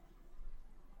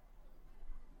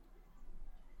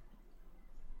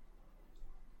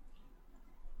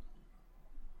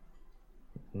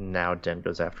 Now Dent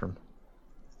goes after him.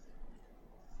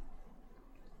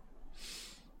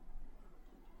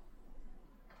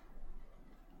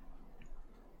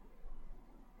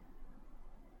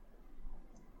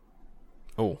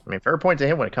 Oh. I mean, fair point to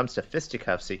him when it comes to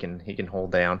fisticuffs. He can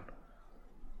hold down.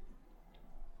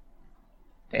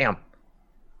 Damn.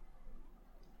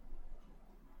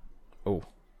 Oh.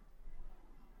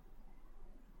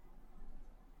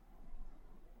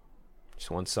 Just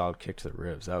one solid kick to the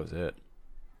ribs. That was it.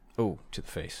 Oh, to the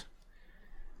face.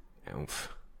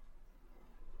 Oomph.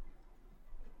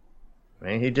 I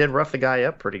mean, he did rough the guy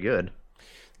up pretty good.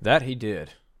 That he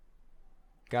did.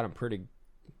 Got him pretty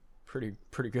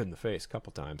good in the face a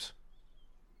couple times.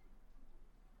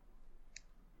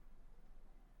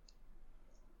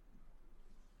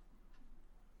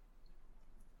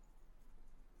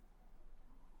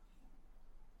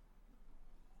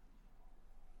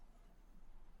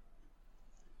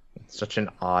 Such an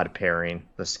odd pairing,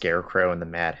 the Scarecrow and the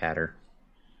Mad Hatter.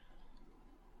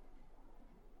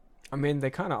 I mean, they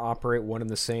kind of operate one and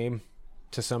the same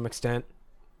to some extent,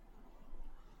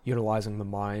 utilizing the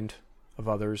mind of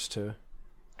others to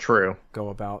True. go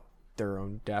about their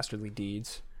own dastardly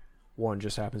deeds. One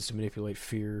just happens to manipulate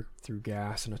fear through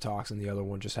gas and a toxin. The other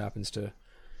one just happens to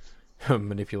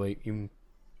manipulate you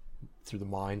through the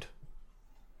mind.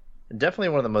 Definitely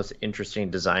one of the most interesting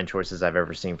design choices I've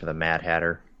ever seen for the Mad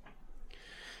Hatter.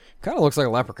 Kind of looks like a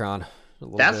leprechaun.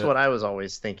 That's what I was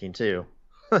always thinking too.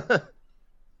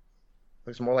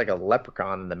 Looks more like a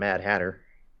leprechaun than the Mad Hatter.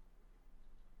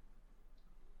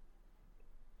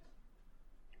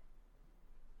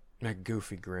 That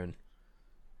goofy grin.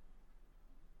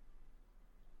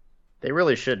 They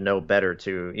really should know better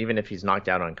to, even if he's knocked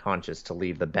out unconscious, to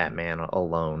leave the Batman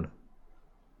alone.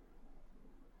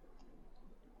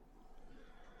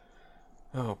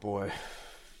 Oh boy.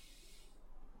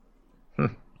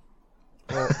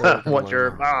 What's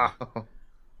your...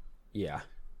 Yeah.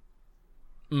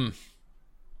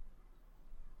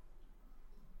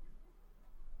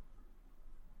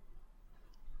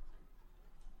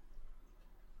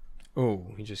 Oh,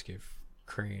 he just gave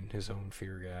Crane his own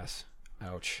fear gas.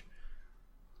 Ouch.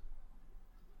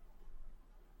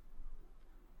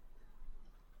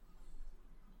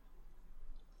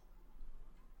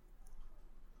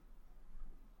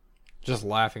 Just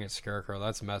laughing at Scarecrow,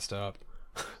 that's messed up.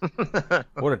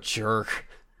 What a jerk.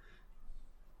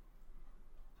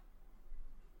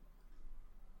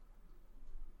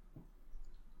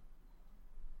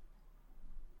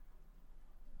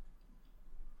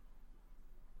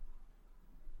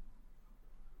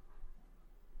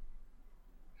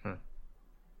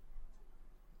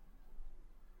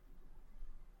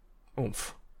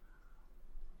 Oomph.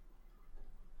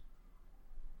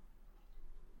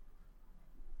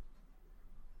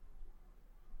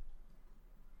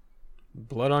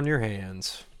 Blood on your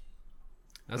hands.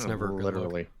 That's never a good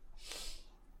literally. Look.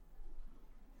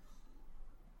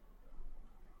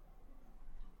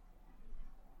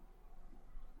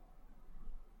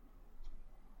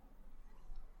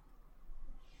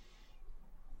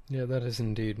 Yeah, that is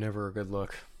indeed never a good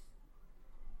look.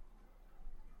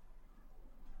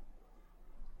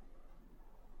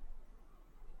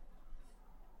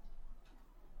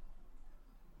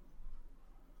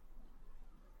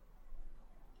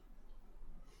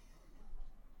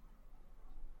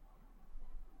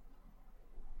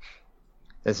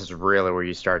 This is really where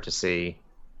you start to see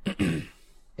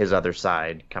his other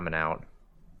side coming out.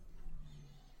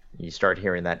 You start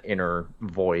hearing that inner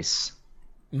voice.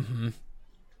 Mm-hmm.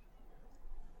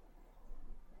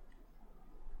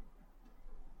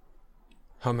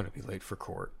 I'm gonna be late for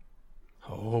court.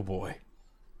 Oh boy.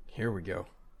 Here we go.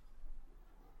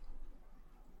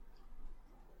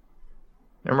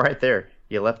 I'm right there.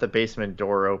 You left the basement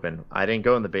door open. I didn't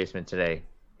go in the basement today.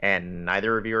 And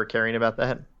neither of you are caring about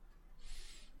that?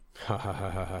 Ha ha ha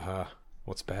ha ha ha.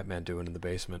 What's Batman doing in the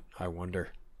basement? I wonder.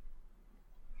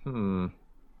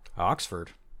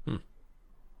 Oxford.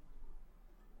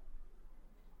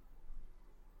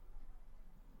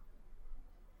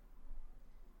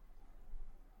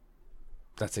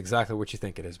 That's exactly what you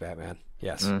think it is, Batman.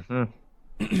 Yes.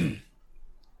 Mm-hmm.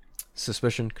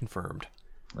 Suspicion confirmed.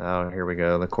 Oh, here we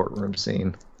go. The courtroom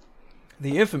scene.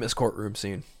 The infamous courtroom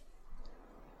scene.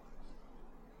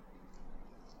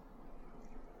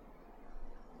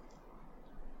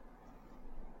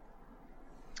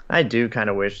 I do kind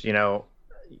of wish, The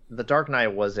Dark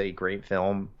Knight was a great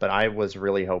film, but I was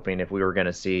really hoping if we were going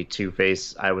to see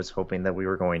Two-Face, I was hoping that we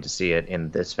were going to see it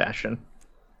in this fashion.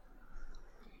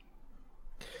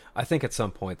 I think at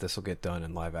some point this will get done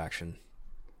in live action.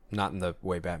 Not in the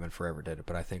way Batman Forever did it,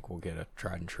 but I think we'll get a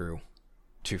tried and true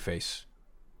Two-Face,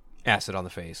 acid on the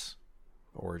face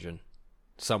origin.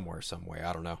 Somewhere, some way.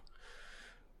 I don't know.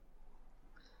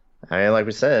 Like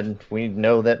we said, we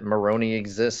know that Maroni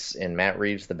exists in Matt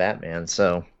Reeves' The Batman,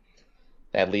 so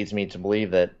that leads me to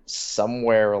believe that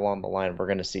somewhere along the line we're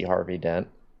going to see Harvey Dent.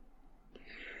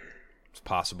 It's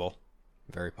possible.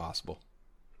 Very possible.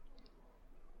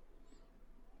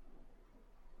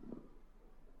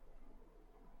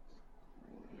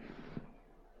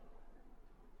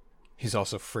 He's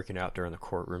also freaking out during the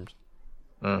courtroom.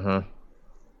 Mm-hmm.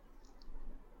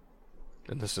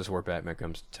 And this is where Batman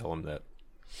comes to tell him that,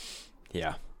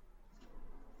 yeah.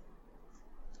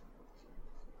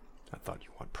 I thought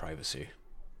you want privacy.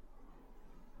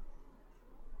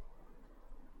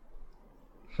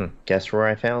 Guess where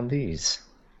I found these?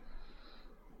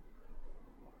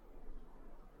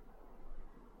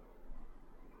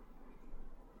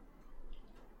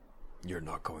 You're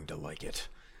not going to like it.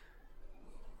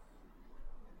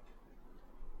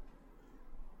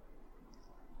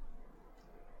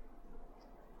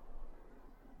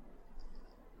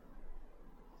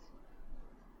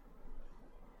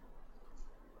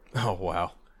 Oh,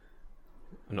 wow.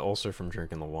 An ulcer from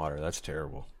drinking the water. That's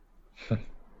terrible.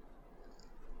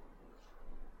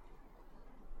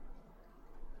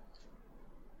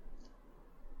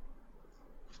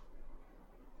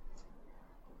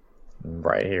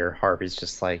 Right here, Harvey's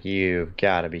just like, you've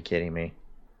got to be kidding me.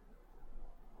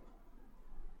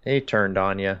 He turned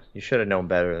on you. You should have known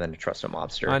better than to trust a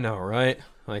mobster. I know, right?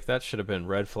 Like, that should have been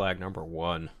red flag number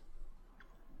 1.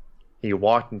 He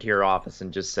walked into your office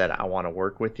and just said, I want to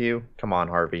work with you. Come on,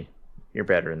 Harvey. You're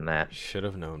better than that. Should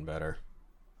have known better.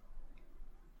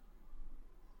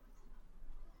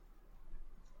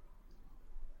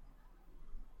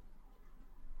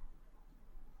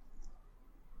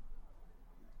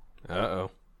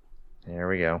 Uh-oh. There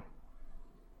we go.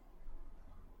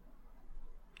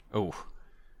 Oh.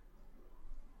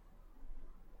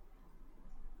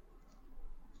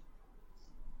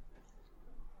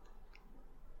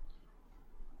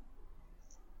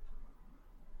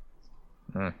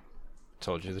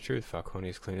 Told you the truth.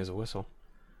 Falcone's clean as a whistle.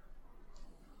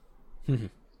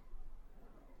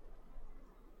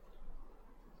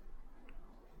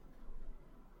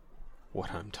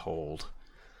 What I'm told.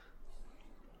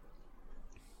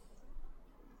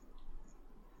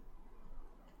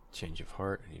 Change of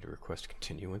heart. I need to request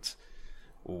continuance.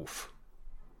 Oof.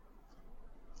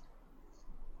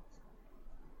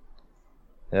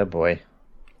 Oh boy.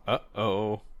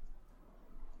 Uh-oh.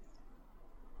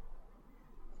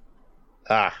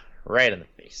 Ah, right in the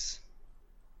face.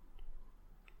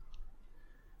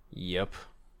 Yep.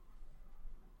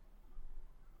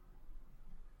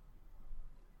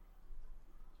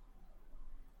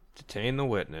 Detain the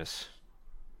witness.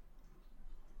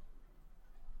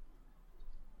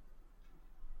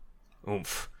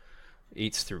 Oomph.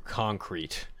 Eats through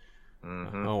concrete.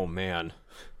 Oh, man.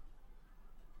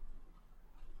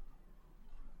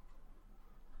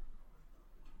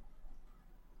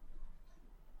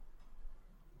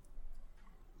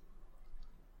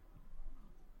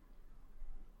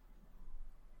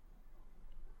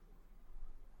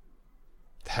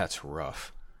 That's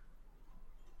rough.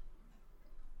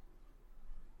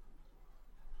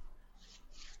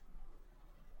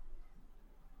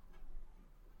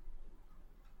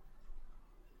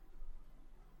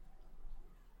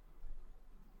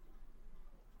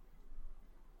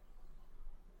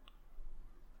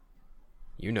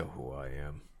 You know who I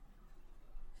am.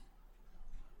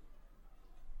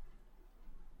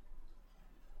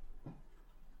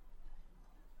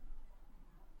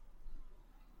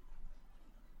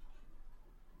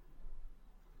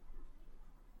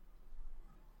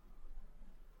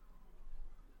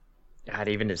 God,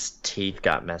 even his teeth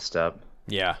got messed up.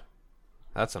 Yeah.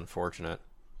 That's unfortunate.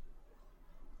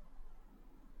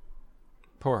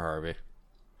 Poor Harvey.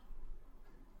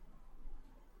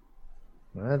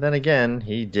 Well, then again,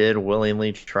 he did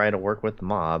willingly try to work with the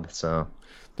mob, so...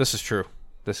 This is true.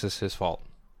 This is his fault.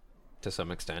 To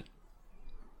some extent.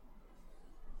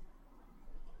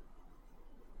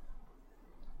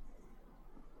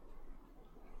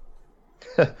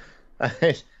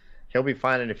 He'll be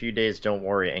fine in a few days, don't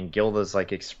worry. And Gilda's,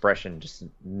 like, expression, just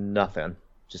nothing.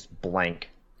 Just blank.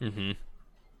 Mm-hmm.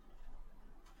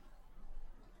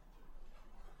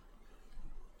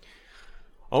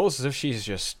 Almost as if she's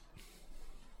just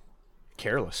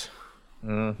careless.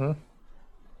 Mm-hmm.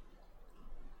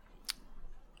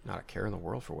 Not a care in the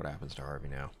world for what happens to Harvey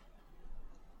now.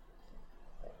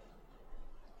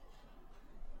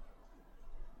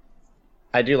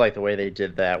 I do like the way they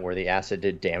did that, where the acid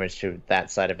did damage to that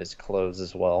side of his clothes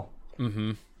as well.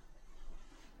 Mm-hmm.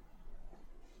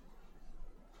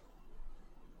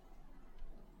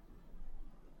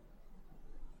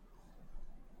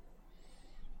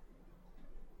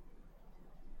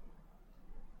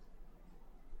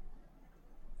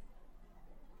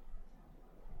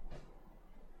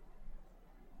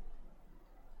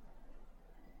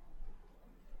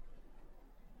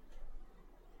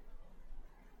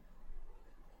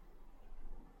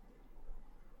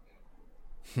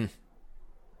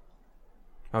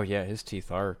 Oh yeah, his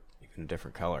teeth are even a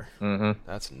different color. Mm-hmm.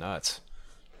 That's nuts.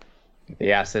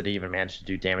 The acid even managed to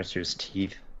do damage to his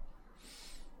teeth.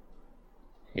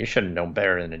 You should have known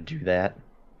better than to do that.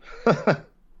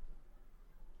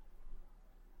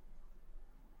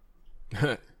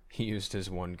 He used his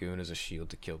one goon as a shield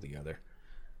to kill the other.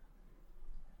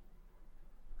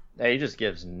 He just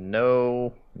gives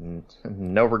no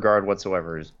regard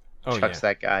whatsoever. Just chucks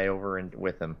that guy over and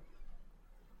with him.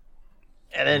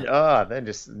 And then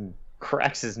just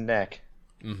cracks his neck.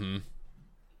 Mm-hmm.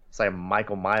 It's like a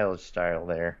Michael Myers style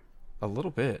there. A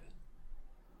little bit.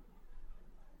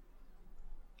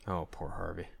 Oh, poor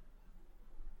Harvey.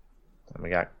 And we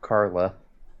got Carla.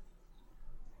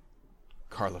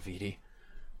 Carla Vitti.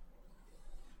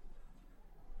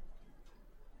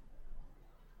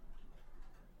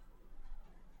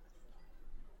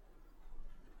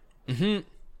 Mm-hmm.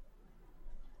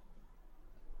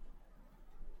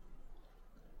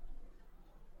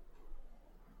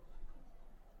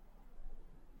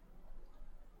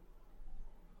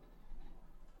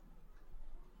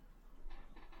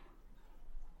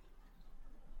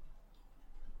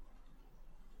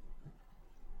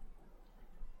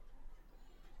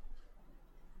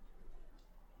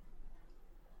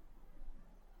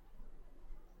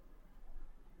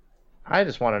 I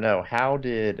just want to know, how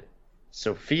did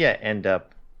Sophia end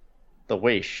up the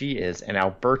way she is, and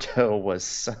Alberto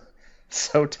was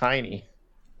so tiny?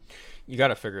 You got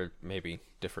to figure maybe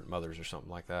different mothers or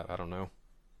something like that. I don't know.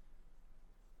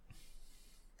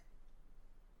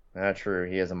 Not true.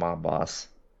 He is a mob boss.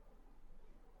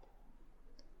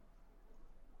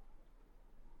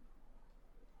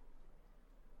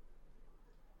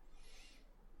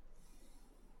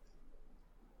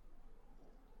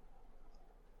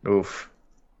 Oof.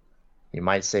 You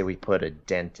might say we put a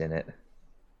dent in it.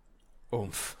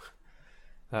 Oomph.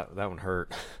 That one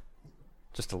hurt.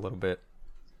 Just a little bit.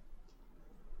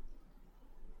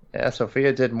 Yeah,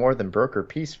 Sophia did more than broker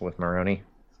peace with Maroni.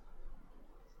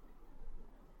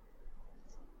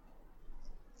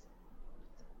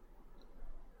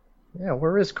 Yeah,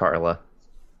 where is Carla?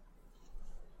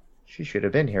 She should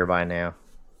have been here by now.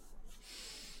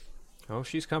 Oh,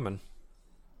 she's coming.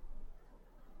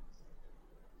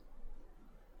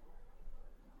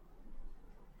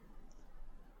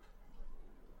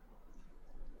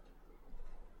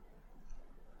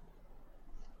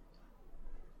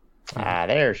 Ah,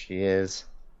 there she is.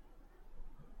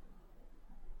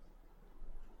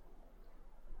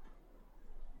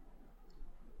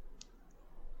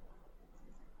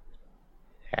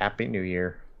 Happy New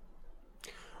Year.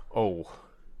 Oh.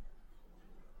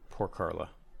 Poor Carla.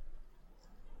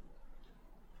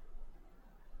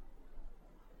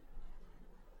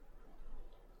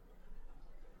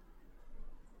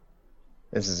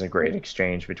 This is a great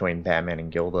exchange between Batman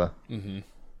and Gilda. Mm-hmm.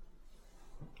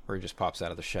 Where he just pops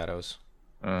out of the shadows.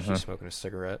 Mm-hmm. She's smoking a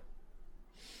cigarette.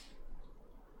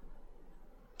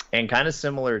 And kind of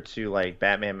similar to like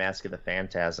Batman Mask of the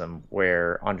Phantasm,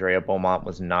 where Andrea Beaumont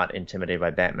was not intimidated by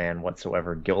Batman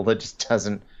whatsoever. Gilda just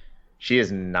doesn't. She is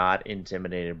not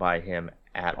intimidated by him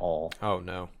at all. Oh,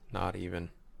 no. Not even.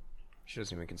 She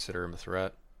doesn't even consider him a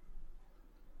threat.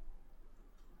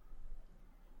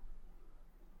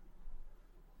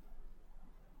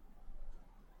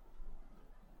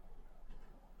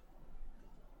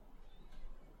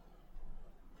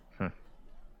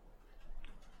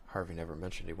 Harvey never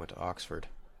mentioned he went to Oxford.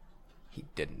 He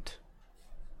didn't.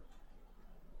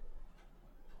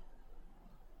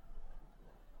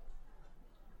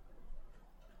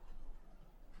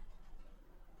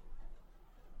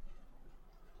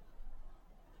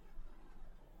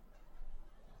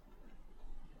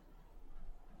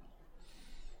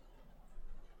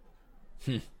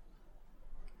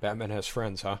 Batman has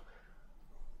friends, huh?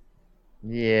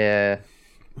 Yeah.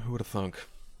 Who would have thunk?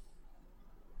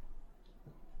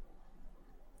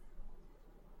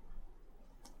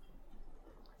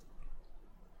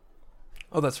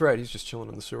 Oh, that's right. He's just chilling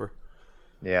in the sewer.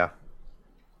 Yeah.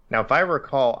 Now, if I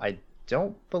recall, I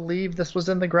don't believe this was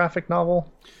in the graphic novel.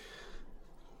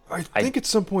 I think at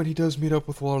some point he does meet up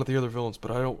with a lot of the other villains,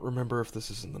 but I don't remember if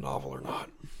this is in the novel or not.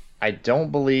 I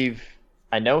don't believe...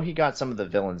 I know he got some of the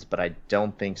villains, but I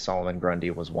don't think Solomon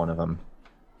Grundy was one of them.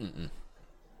 Mm-mm.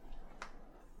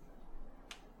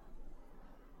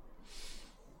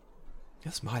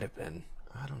 This might have been.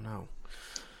 I don't know.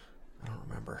 I don't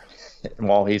remember. And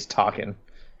while he's talking,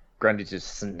 Grundy's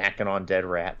just snacking on dead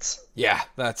rats. Yeah,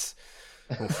 that's...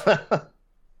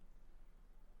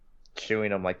 Chewing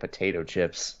them like potato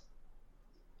chips.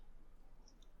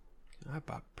 I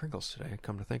bought Pringles today,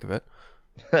 come to think of it.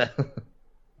 I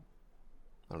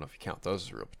don't know if you count those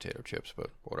as real potato chips, but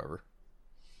whatever.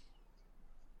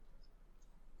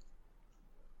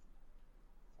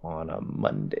 On a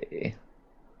Monday.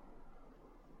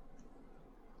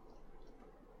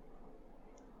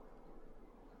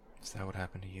 Is that what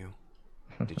happened to you?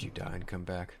 Did you die and come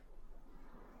back?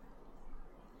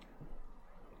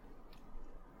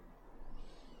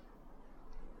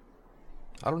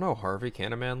 I don't know, Harvey.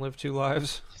 Can a man live two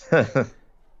lives?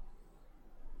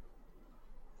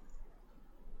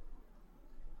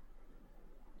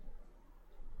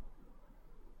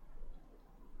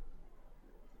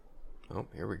 Oh,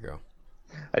 here we go.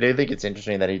 I do think it's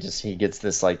interesting that he gets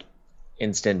this like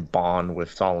instant bond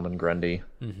with Solomon Grundy.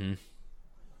 Mm-hmm.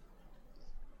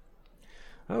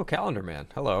 Oh, Calendar Man.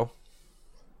 Hello.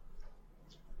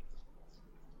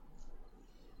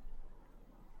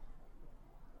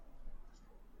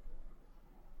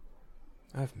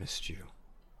 I've missed you.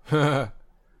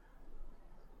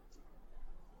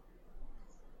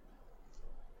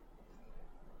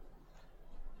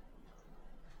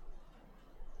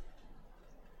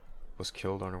 Was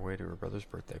killed on her way to her brother's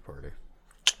birthday party.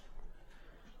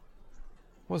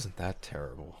 Wasn't that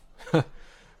terrible?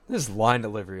 This line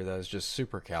delivery, though, is just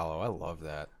super callow. I love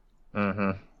that.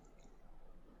 Mm-hmm.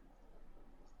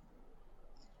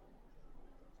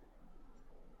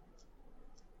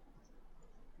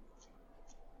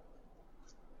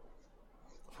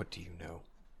 What do you know?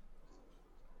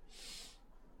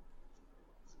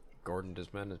 Gordon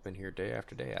Desmond has been here day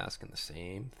after day asking the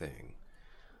same thing.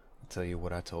 I'll tell you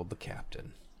what I told the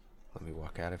captain. Let me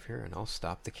walk out of here and I'll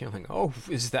stop the killing. Oh,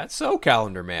 is that so,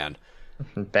 Calendar Man?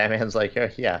 Batman's like, oh,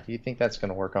 yeah, you think that's going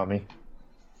to work on me?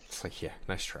 It's like, yeah,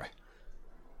 nice try.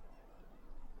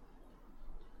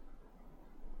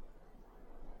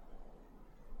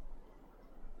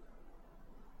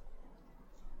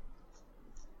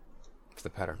 If the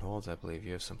pattern holds, I believe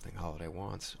you have something Holiday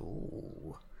wants.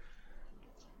 Ooh.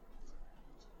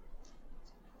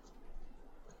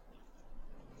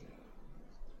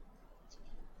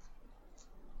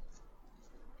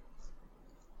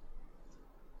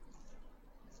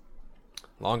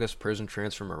 Longest prison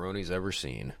transfer Maroni's ever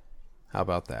seen. How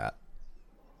about that?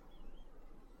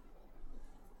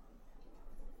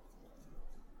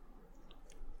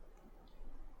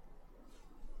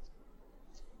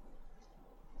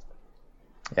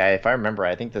 Yeah, if I remember,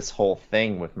 I think this whole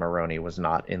thing with Maroni was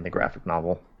not in the graphic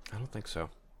novel. I don't think so.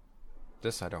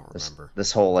 This I don't remember.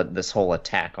 This whole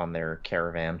attack on their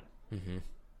caravan. Mm-hmm.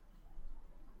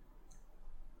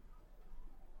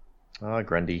 Oh,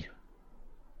 Grundy.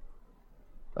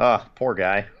 Ah, oh, poor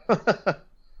guy.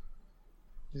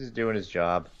 He's just doing his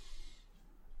job.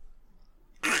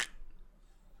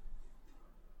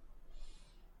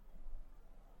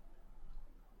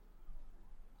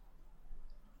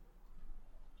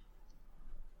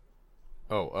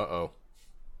 Oh, uh-oh.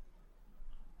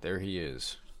 There he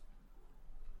is.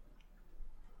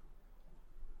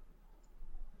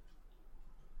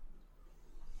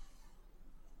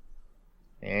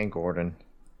 And Gordon.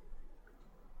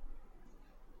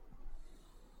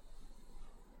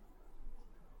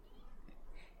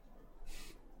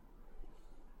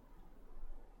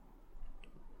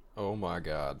 Oh my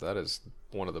god, that is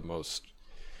one of the most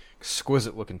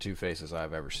exquisite looking Two-Faces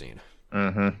I've ever seen.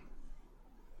 Mm-hmm.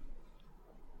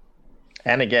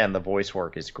 And again, the voice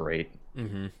work is great.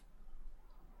 Mm-hmm.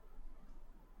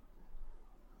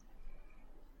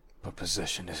 But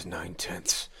possession is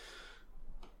 9/10.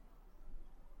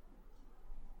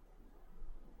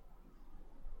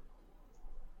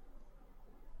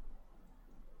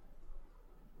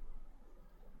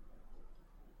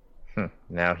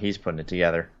 Now he's putting it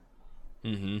together.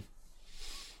 Mm-hmm.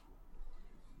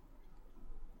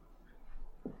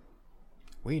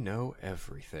 We know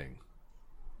everything.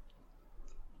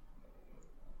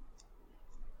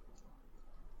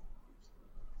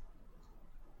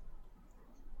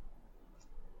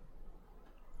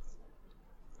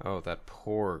 Oh, that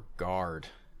poor guard.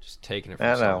 Just taking it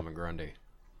from Solomon Grundy.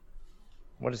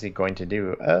 What is he going to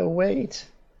do? Oh, wait.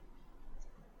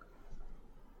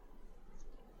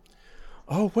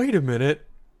 Oh, wait a minute.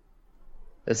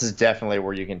 This is definitely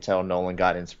where you can tell Nolan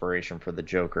got inspiration for the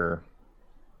Joker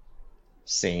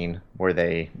scene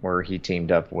where he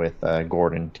teamed up with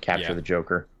Gordon to capture the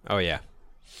Joker. Oh, yeah.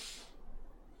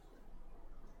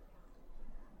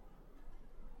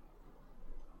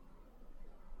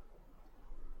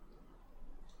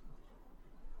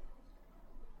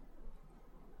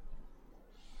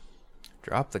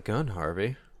 Drop the gun,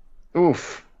 Harvey.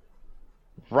 Oof.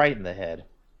 Right in the head.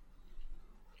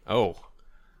 Oh.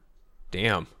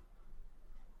 Damn.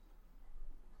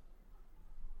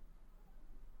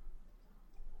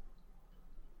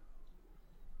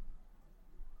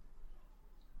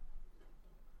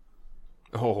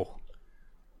 Oh.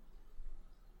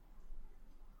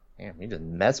 Damn, he just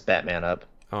messed Batman up.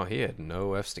 Oh, he had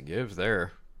no F's to give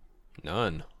there.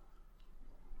 None.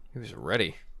 He was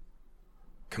ready.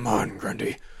 Come on,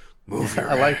 Grundy. Move your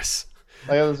ass.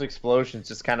 Like those explosions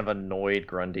just kind of annoyed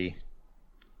Grundy.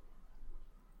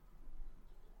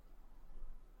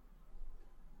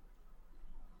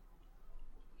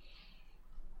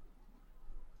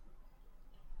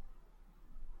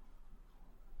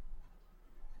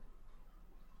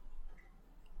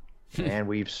 And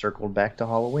we've circled back to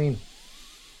Halloween.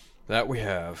 That we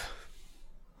have.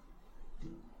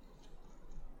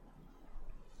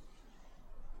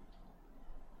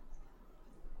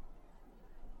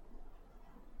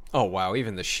 Oh, wow.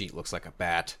 Even the sheet looks like a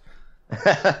bat.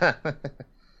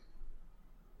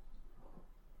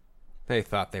 They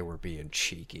thought they were being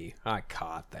cheeky. I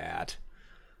caught that.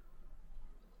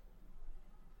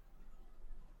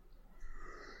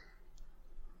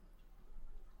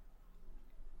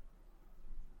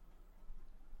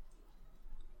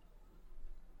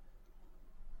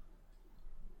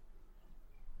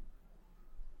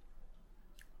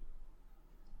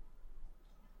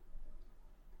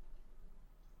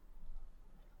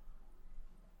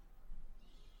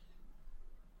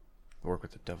 Work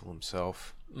with the devil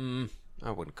himself.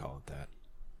 I wouldn't call it that.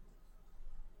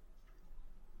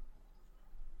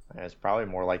 It's probably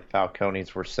more like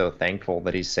Falcones were so thankful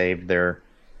that he saved their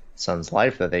son's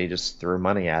life that they just threw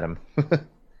money at him.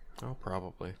 Oh,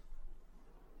 probably.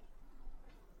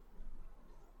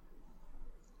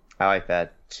 I like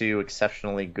that. Two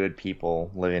exceptionally good people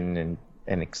living in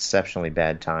an exceptionally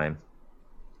bad time.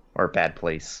 Or bad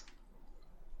place.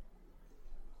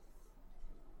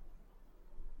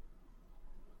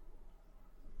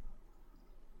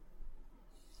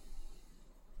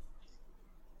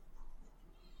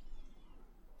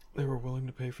 They were willing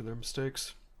to pay for their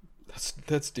mistakes.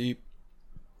 That's deep.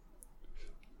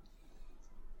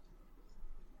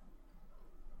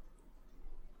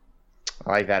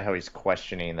 I like that how he's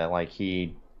questioning that, like,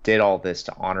 he did all this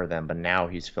to honor them, but now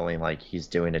he's feeling like he's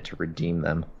doing it to redeem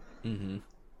them. Mm-hmm.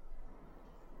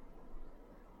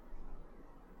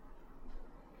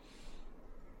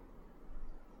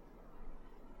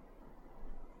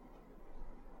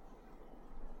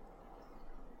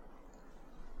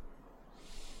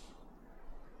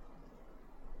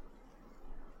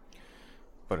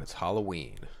 But it's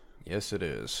Halloween. Yes, it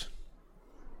is.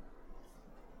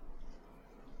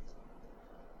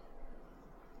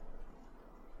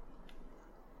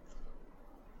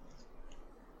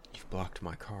 You've blocked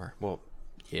my car. Well,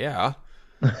 yeah.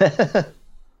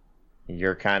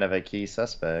 You're kind of a key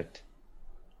suspect.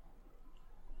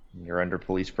 You're under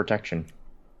police protection.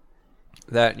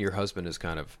 That and your husband is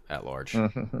kind of at large.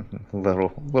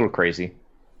 little crazy.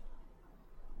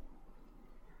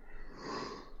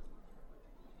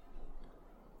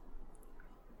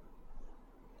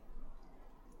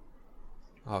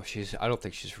 Oh, I don't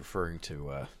think she's referring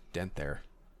to Dent there.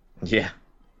 Yeah.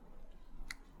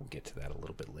 We'll get to that a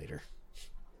little bit later.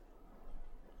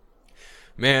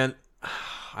 Man,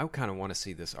 I kind of want to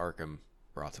see this Arkham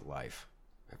brought to life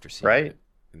after seeing it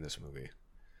in this movie.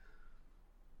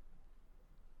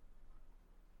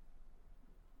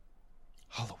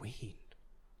 Halloween.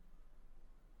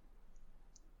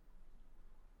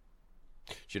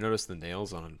 Did you notice the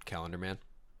nails on Calendar Man?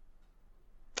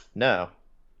 No.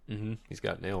 Mm-hmm. He's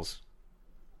got nails.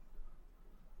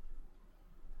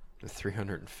 The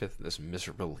 305th this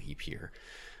miserable leap year.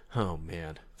 Oh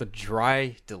man, the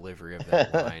dry delivery of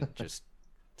that line just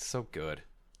so good.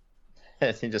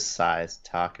 He just sighs.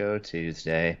 Taco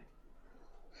Tuesday.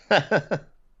 Who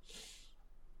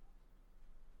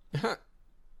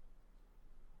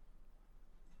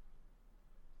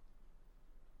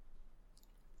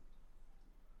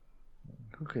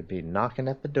could be knocking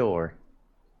at the door?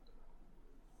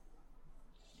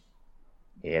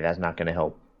 Yeah, that's not going to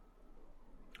help.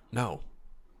 No.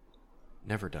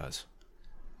 Never does.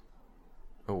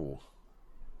 Oh.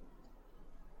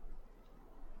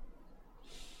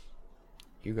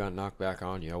 You got knocked back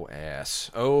on yo ass.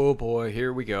 Oh boy,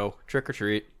 here we go. Trick or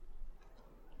treat.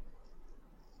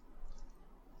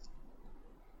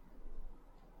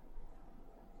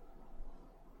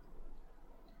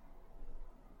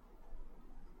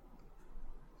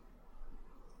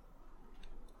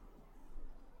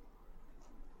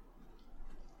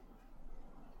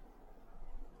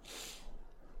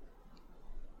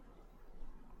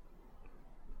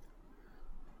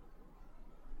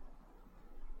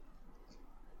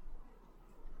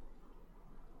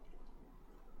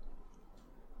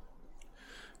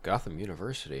 Gotham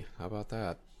University. How about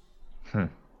that?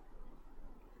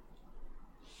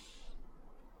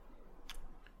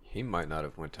 He might not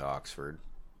have went to Oxford.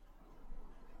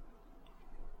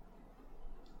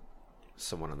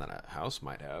 Someone in that house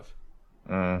might have.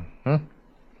 Mm-hmm.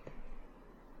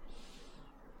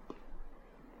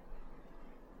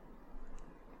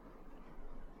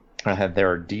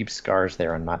 There are deep scars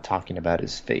there. I'm not talking about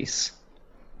his face.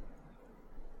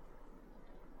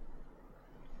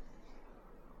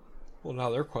 Well,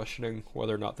 now they're questioning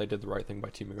whether or not they did the right thing by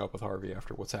teaming up with Harvey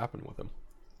after what's happened with him.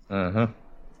 Mm-hmm.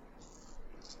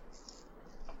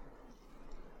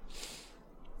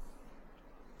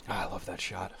 I love that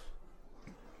shot.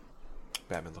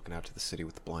 Batman looking out to the city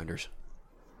with the blinders.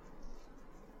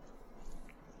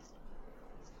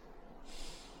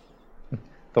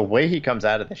 The way he comes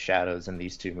out of the shadows in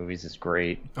these two movies is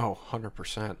great. Oh,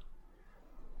 100%.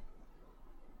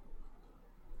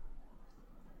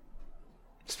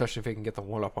 Especially if he can get the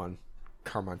one-up on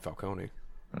Carmine Falcone.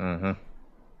 Mm-hmm.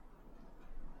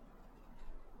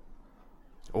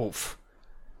 Oof.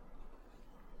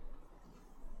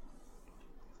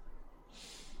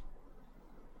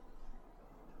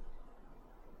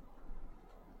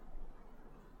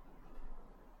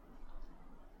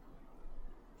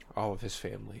 All of his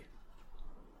family.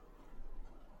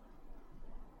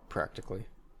 Practically.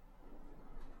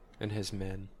 And his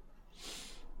men.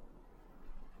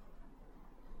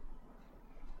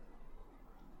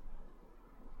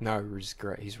 Now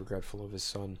he's regretful of his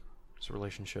son's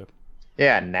relationship.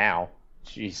 Yeah, now.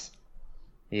 Jeez.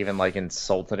 He even like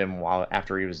insulted him while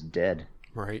after he was dead.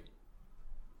 Right.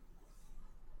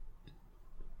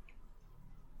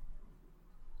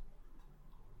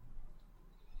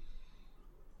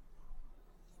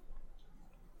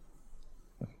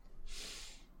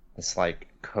 It's like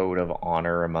code of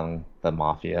honor among the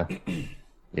mafia.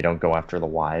 You don't go after the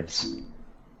wives.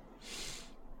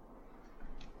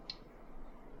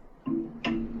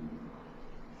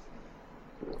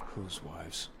 Whose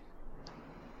wives?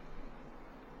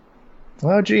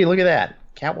 Oh, gee, look at that.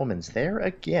 Catwoman's there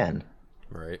again.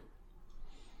 Right.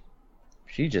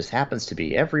 She just happens to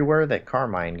be everywhere that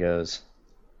Carmine goes.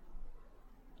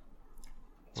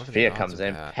 What are the Sophia odds comes of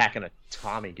in that? packing a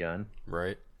Tommy gun.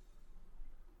 Right.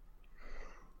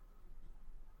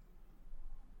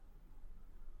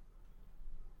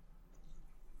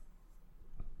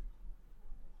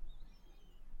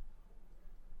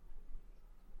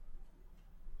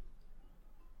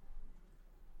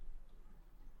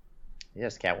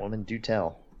 Yes, Catwoman, do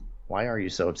tell. Why are you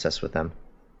so obsessed with them?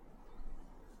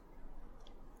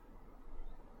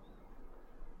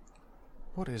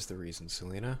 What is the reason,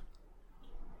 Selena?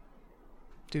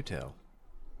 Do tell.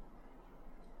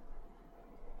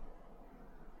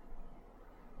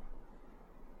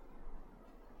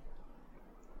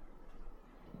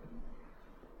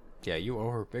 Yeah, you owe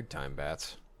her big time,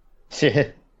 Bats.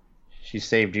 She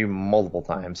saved you multiple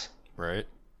times. Right?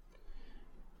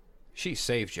 She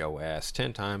saved your ass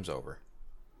 10 times over.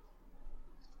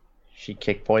 She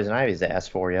kicked Poison Ivy's ass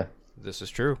for you. This is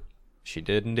true. She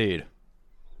did indeed.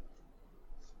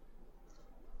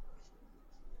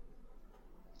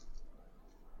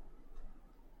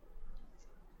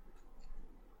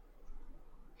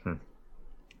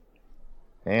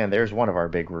 And there's one of our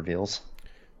big reveals.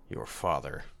 Your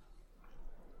father.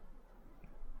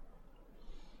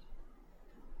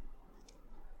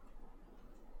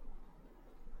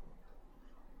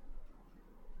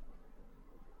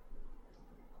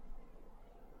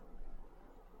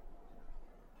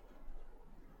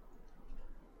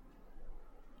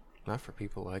 Not for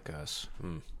people like us.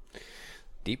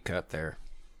 Deep cut there.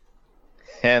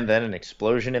 And then an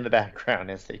explosion in the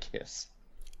background as they kiss.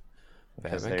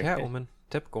 Because Batman, Catwoman.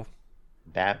 Typical.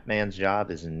 Batman's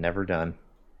job is never done.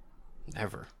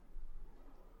 Never.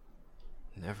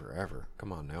 Never, ever.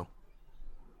 Come on now.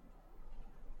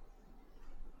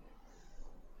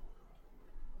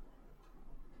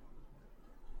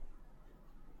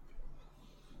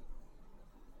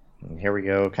 And here we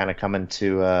go, kind of coming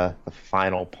to the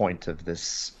final point of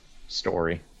this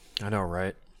story. I know,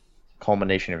 right?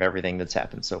 Culmination of everything that's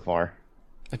happened so far.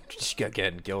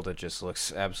 Again, Gilda just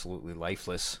looks absolutely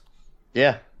lifeless.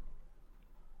 Yeah.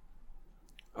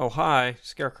 Oh, hi,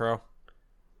 Scarecrow.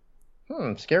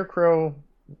 Scarecrow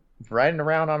riding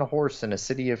around on a horse in a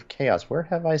city of chaos. Where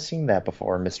have I seen that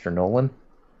before, Mr. Nolan?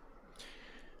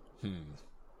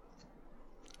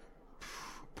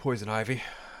 Poison Ivy.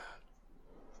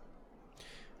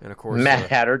 And of course... Mad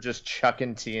Hatter just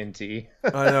chucking TNT.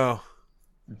 I know.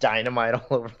 Dynamite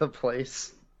all over the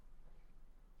place.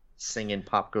 Singing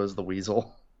Pop Goes the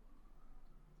Weasel.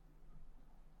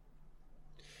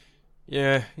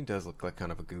 Yeah, he does look like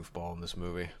kind of a goofball in this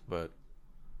movie, but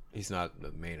he's not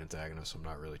the main antagonist, so I'm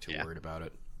not really too worried about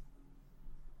it.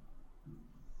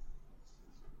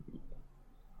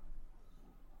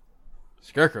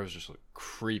 Scarecrow's just like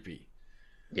creepy.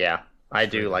 Yeah, I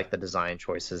do like the design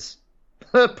choices.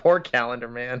 Poor Calendar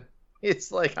Man.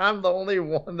 It's like, I'm the only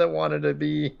one that wanted to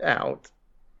be out.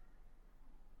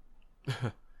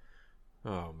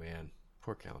 Oh, man.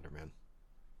 Poor Calendar Man.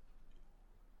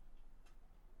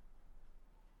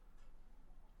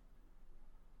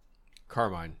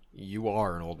 Carmine, you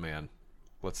are an old man.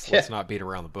 Let's not beat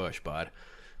around the bush, bud.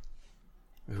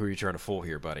 Who are you trying to fool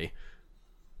here, buddy?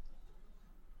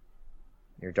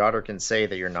 Your daughter can say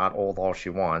that you're not old all she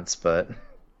wants, but...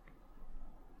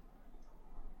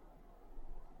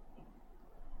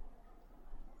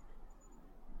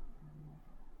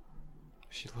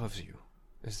 She loves you.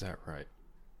 Is that right?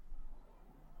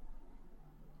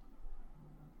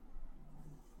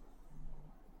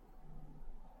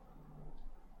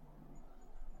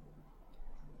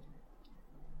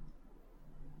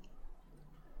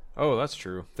 Oh, that's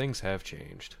true. Things have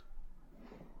changed.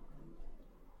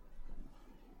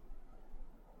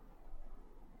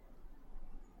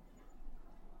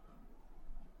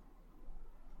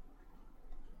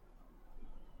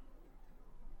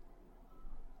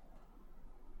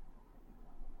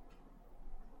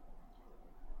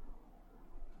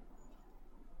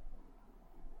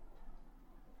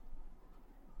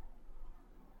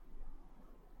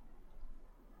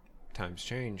 Times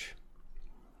change.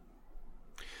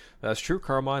 That's true,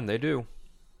 Carmine. They do.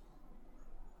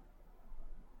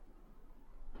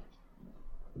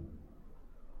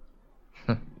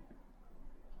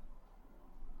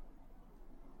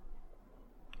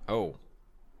 Oh,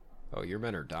 your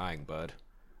men are dying, bud.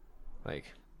 Like,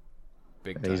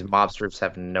 big time. These mobsters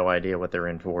have no idea what they're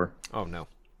in for. Oh no,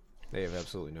 they have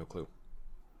absolutely no clue.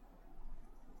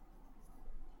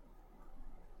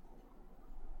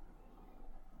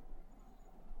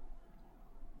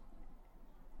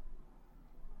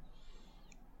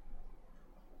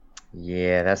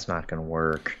 Yeah, that's not gonna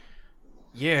work.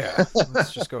 Yeah,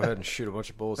 let's just go ahead and shoot a bunch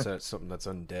of bullets at something that's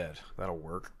undead. That'll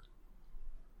work.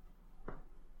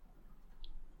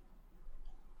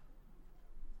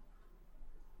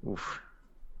 Oof.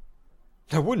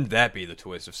 Now, wouldn't that be the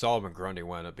twist if Solomon Grundy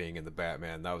wound up being in the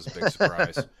Batman? That was a big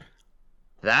surprise.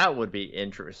 That would be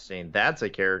interesting. That's a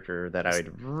character that I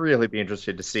would really be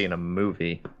interested to see in a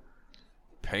movie.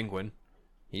 Penguin,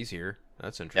 he's here.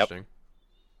 That's interesting.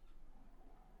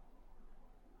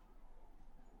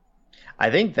 I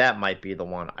think that might be the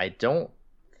one. I don't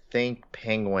think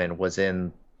Penguin was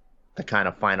in the kind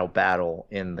of final battle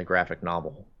in the graphic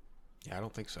novel. Yeah, I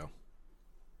don't think so.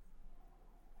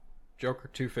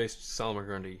 Joker, Two-Face, Solomon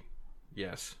Grundy,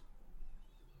 yes.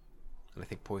 And I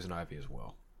think Poison Ivy as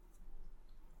well.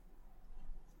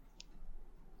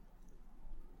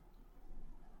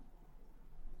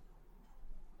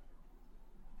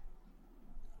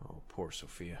 Oh, poor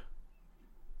Sophia.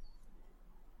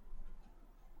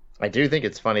 I do think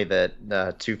it's funny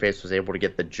that Two-Face was able to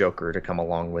get the Joker to come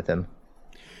along with him.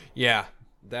 Yeah,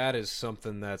 that is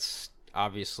something that's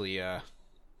obviously, you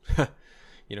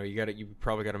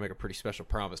probably got to make a pretty special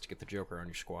promise to get the Joker on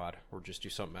your squad, or just do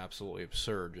something absolutely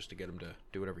absurd just to get him to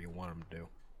do whatever you want him to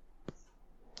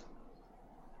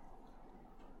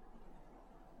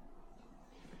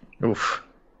do. Oof.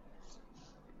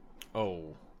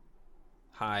 Oh.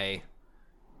 Hi.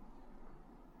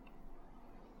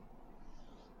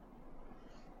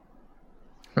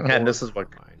 And this is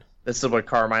what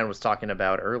Carmine was talking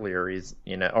about earlier.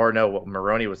 What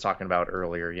Maroni was talking about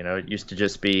earlier. It used to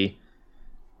just be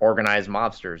organized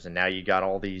mobsters, and now you got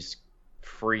all these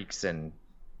freaks and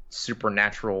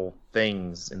supernatural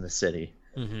things in the city.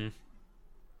 Mm-hmm.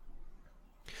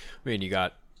 I mean, you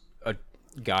got a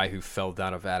guy who fell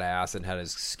down a vat of acid and had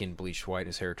his skin bleached white,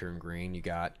 his hair turned green. You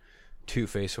got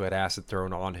Two-Face who had acid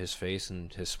thrown on his face,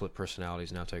 and his split personality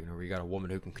is now taken over. You got a woman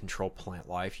who can control plant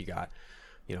life. You got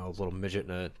a little midget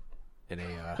in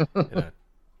a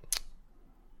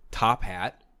top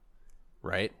hat,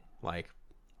 right? Like,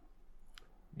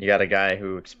 you got a guy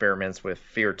who experiments with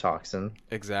fear toxin.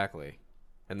 Exactly.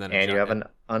 And you have an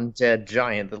undead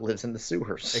giant that lives in the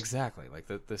sewers. Exactly. Like,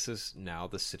 this is now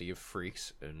the city of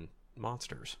freaks and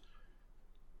monsters.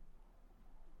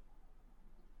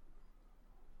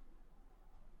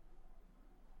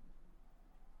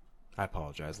 I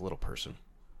apologize, little person.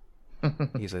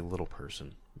 He's a little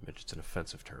person. It's an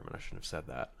offensive term, and I shouldn't have said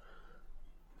that.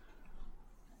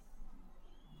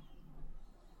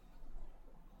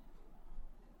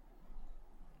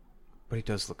 But he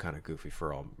does look kind of goofy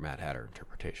for all Mad Hatter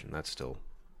interpretation. That's still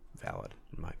valid,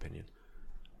 in my opinion.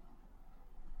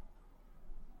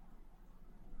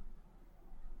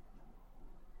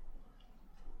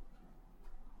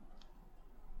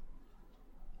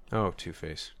 Oh,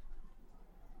 Two-Face.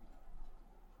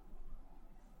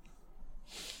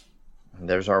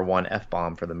 There's our one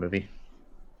F-bomb for the movie.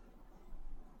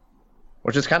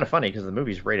 Which is kind of funny because the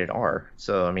movie's rated R.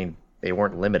 So, I mean, they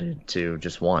weren't limited to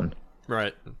just one.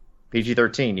 Right.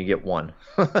 PG-13, you get one.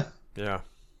 Yeah.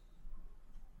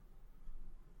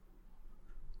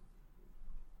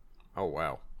 Oh,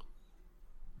 wow.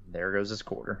 There goes his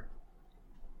quarter.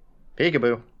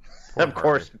 Peekaboo.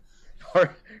 Poor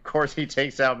Of course, he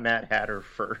takes out Mad Hatter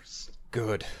first.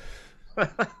 Good.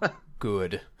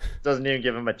 Good. Doesn't even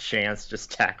give him a chance,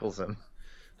 just tackles him.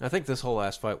 I think this whole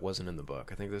last fight wasn't in the book.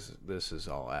 I think this is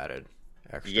all added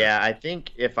extra. Yeah, I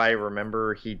think if I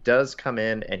remember, he does come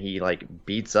in and he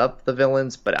beats up the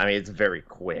villains, but I mean it's very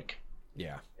quick.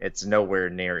 Yeah. It's nowhere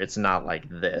near. It's not like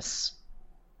this.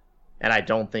 And I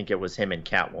don't think it was him and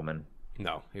Catwoman.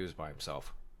 No, he was by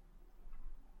himself.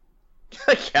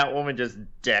 Catwoman just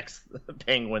decks the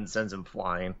Penguin, sends him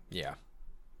flying. Yeah.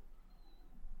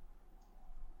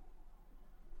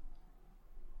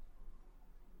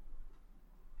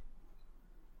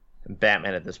 And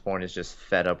Batman at this point is just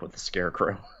fed up with the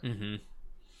Scarecrow. Mm-hmm.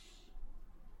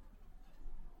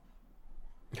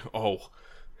 Oh.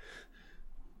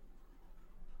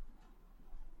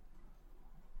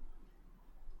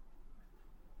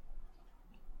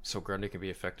 So Grundy can be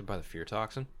affected by the fear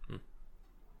toxin?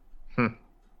 You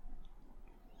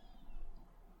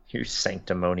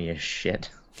sanctimonious shit.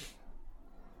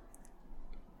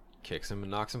 Kicks him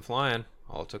and knocks him flying.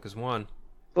 All it took is one.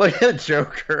 Look at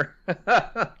Joker.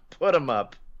 Put him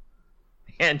up.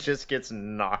 And just gets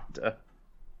knocked up.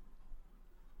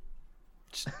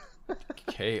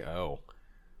 KO.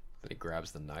 Then he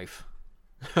grabs the knife.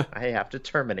 I have to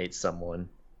terminate someone.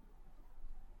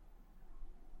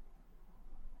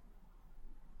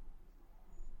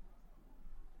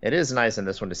 It is nice in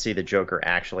this one to see the Joker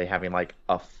actually having like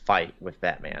a fight with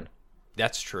Batman.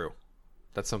 That's true.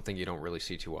 That's something you don't really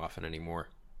see too often anymore.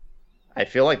 I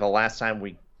feel like the last time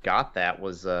we got that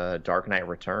was Dark Knight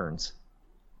Returns.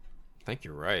 I think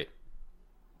you're right.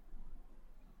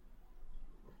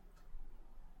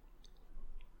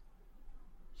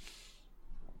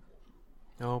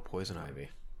 Oh, Poison Ivy.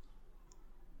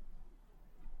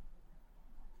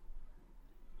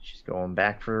 She's going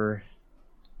back for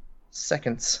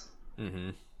seconds.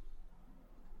 Mm-hmm.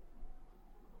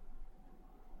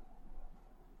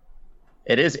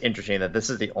 It is interesting that this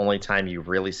is the only time you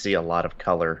really see a lot of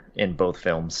color in both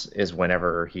films, is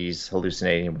whenever he's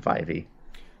hallucinating with Ivy.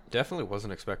 Definitely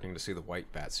wasn't expecting to see the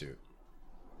white batsuit.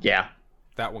 Yeah.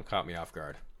 That one caught me off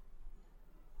guard.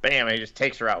 Bam, he just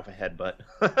takes her out with a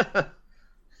headbutt.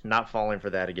 Not falling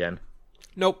for that again.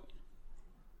 Nope.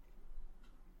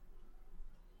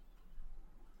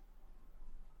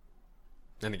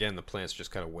 And again, the plants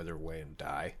just kind of wither away and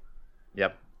die.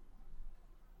 Yep.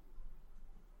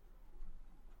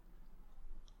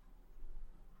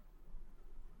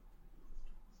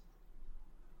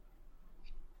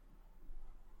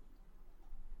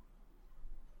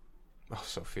 Oh,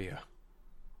 Sophia.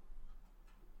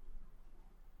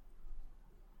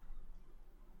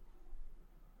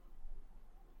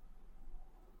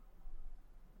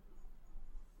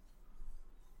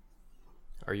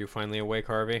 Are you finally awake,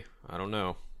 Harvey? I don't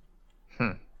know.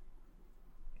 You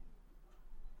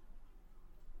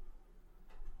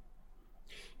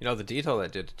know, the detail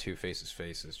that did to Two-Face's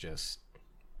face is just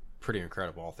pretty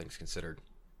incredible, all things considered.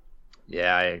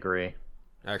 Yeah, I agree.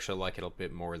 I actually like it a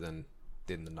bit more than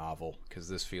in the novel, because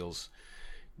this feels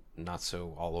not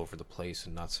so all over the place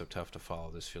and not so tough to follow.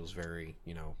 This feels very,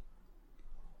 you know,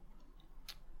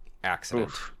 accident.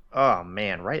 Oof. Oh,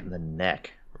 man, right in the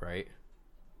neck. Right?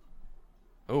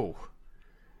 Oh.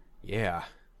 Yeah.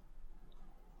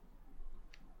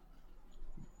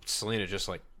 Selena just,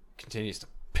 like, continues to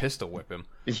pistol whip him.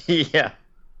 Yeah.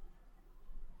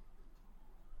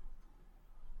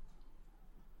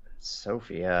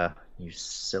 Sophia, you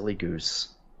silly goose.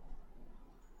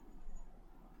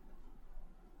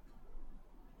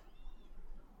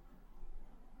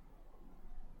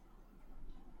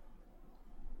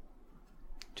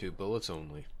 Two bullets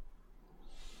only.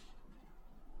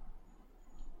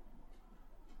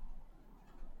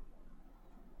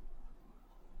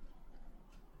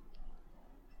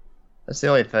 That's the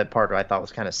only part I thought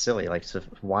was kind of silly. Like, so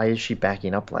why is she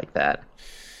backing up like that?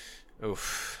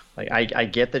 Oof. Like, I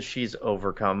get that she's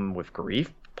overcome with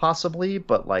grief, possibly,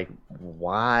 but, like,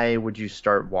 why would you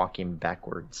start walking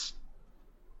backwards?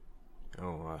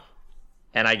 Oh,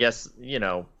 And I guess, you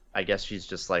know, I guess she's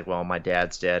just like, well, my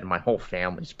dad's dead. My whole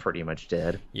family's pretty much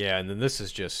dead. yeah, and then this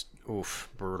is just, oof,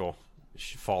 brutal.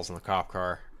 She falls in the cop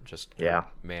car. Just, Yeah.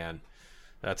 Man,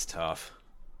 that's tough.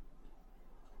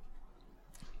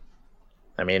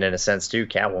 I mean, in a sense, too,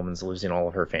 Catwoman's losing all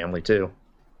of her family, too.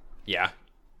 Yeah.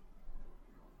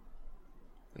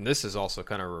 And this is also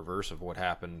kind of reverse of what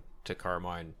happened to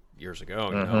Carmine years ago,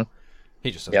 you know?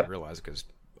 He just doesn't realize it because,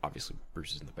 obviously,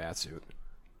 Bruce is in the batsuit.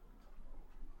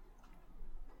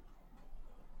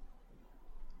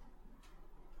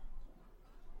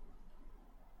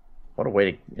 What a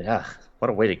way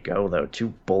to go, though. 2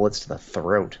 bullets to the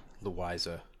throat.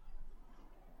 Louisa.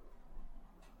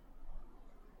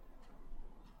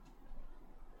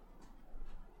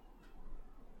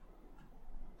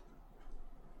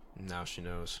 Now she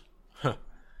knows. Huh.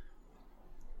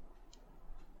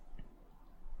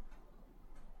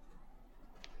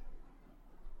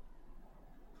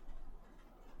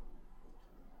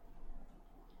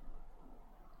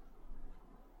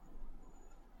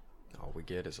 All we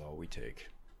get is all we take.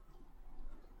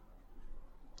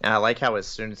 And I like how as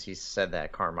soon as he said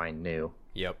that, Carmine knew.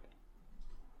 Yep.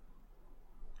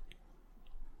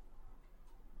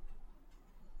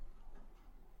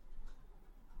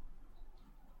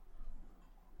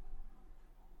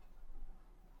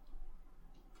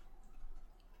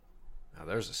 Now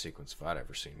there's a sequence if I'd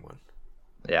ever seen one.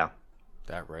 Yeah.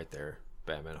 That right there.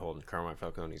 Batman holding Carmine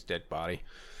Falcone's dead body.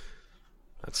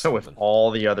 That's So something. with all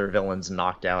the other villains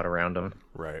knocked out around him.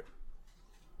 Right.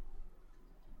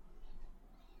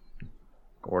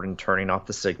 Gordon turning off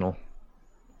the signal.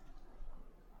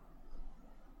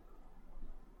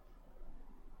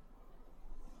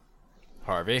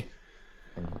 Harvey.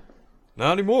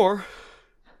 Not anymore.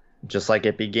 Just like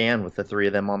it began with the three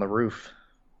of them on the roof.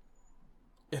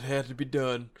 It had to be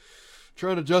done.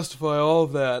 Trying to justify all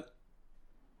of that.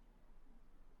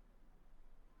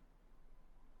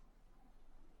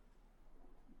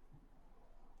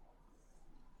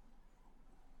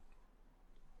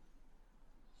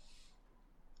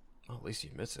 Well, at least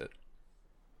you admits it.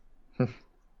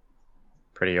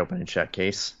 Pretty open and shut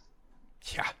case.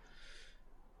 Yeah.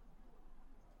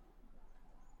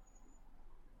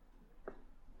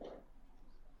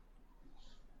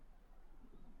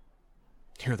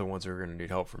 You're the ones who are going to need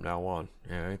help from now on.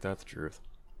 Yeah, ain't that the truth?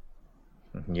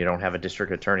 You don't have a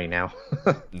district attorney now.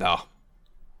 No.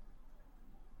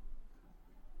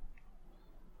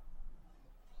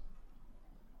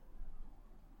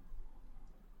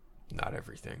 Not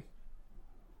everything.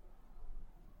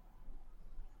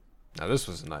 Now, this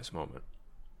was a nice moment.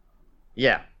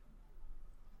 Yeah.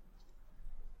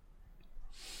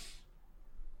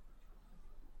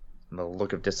 The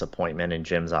look of disappointment in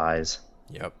Jim's eyes.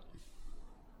 Yep.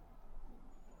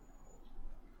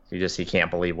 He can't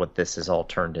believe what this has all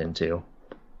turned into.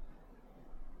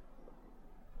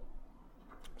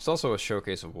 It's also a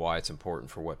showcase of why it's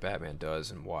important for what Batman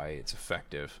does and why it's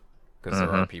effective. Because there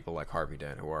are people like Harvey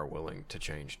Dent who are willing to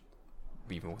change,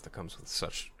 even if it comes with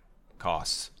such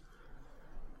costs.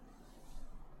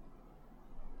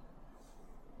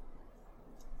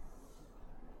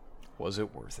 Was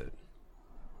it worth it?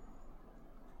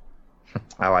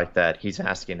 I like that. He's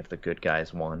asking if the good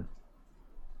guys won.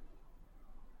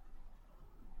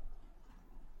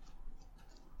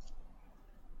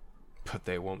 But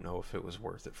they won't know if it was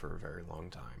worth it for a very long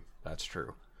time. That's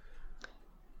true.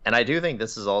 And I do think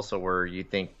this is also where you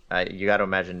think you got to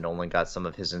imagine Nolan got some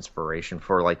of his inspiration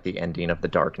for like the ending of The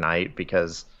Dark Knight,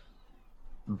 because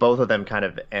both of them kind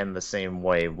of end the same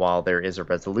way. While there is a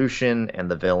resolution and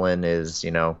the villain is,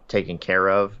 taken care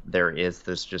of, there is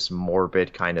this just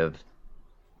morbid kind of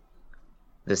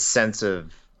this sense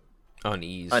of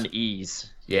unease.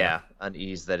 Yeah,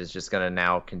 unease that is just going to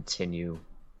now continue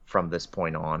from this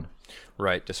point on.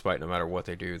 Right, despite no matter what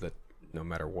they do, that no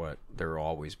matter what, there will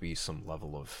always be some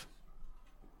level of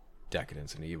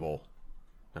decadence and evil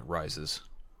that rises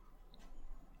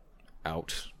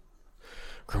out.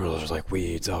 Criminals are like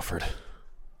weeds, Alfred.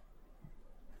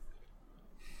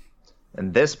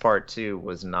 And this part, too,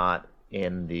 was not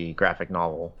in the graphic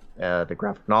novel. The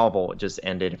graphic novel just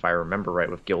ended, if I remember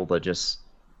right, with Gilda just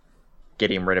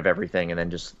getting rid of everything and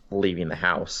then just leaving the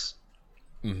house.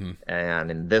 Mm-hmm.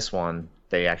 And in this one,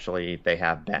 they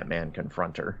have Batman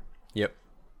confront her. Yep.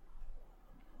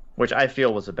 Which I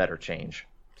feel was a better change.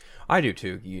 I do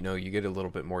too. You get a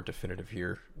little bit more definitive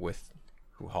here with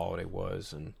who Holiday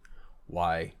was and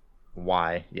why.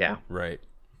 Why, yeah. Right.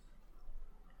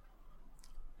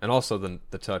 And also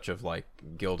the touch of like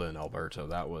Gilda and Alberto,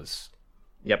 that was...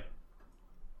 Yep.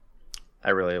 I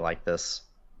really like this.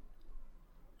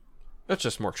 That's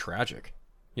just more tragic.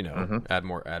 Add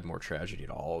more tragedy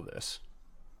to all of this.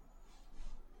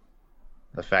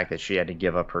 The fact that she had to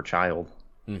give up her child.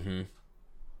 Mm-hmm.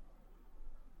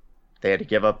 They had to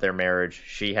give up their marriage.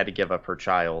 She had to give up her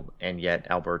child, and yet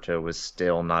Alberto was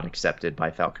still not accepted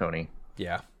by Falcone.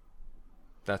 Yeah.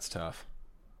 That's tough.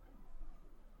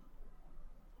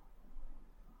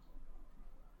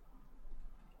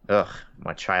 Ugh,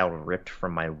 my child ripped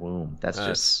from my womb. That's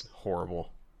just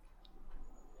horrible.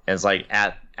 And it's like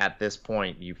at this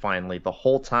point, you finally, the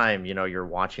whole time, you're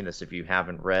watching this, if you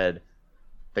haven't read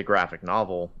the graphic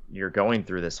novel, you're going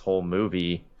through this whole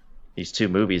movie, these two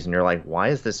movies, and you're like, why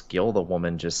is this Gilda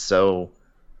woman just so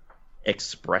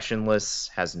expressionless,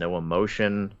 has no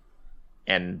emotion?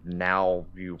 And now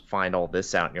you find all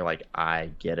this out and you're like,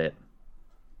 I get it.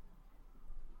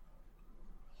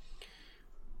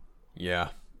 Yeah,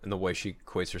 and the way she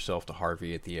equates herself to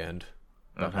Harvey at the end,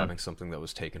 about having something that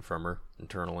was taken from her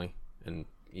internally and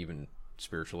even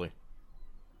spiritually,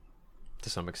 to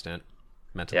some extent,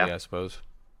 mentally, I suppose.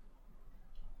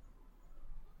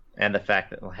 And the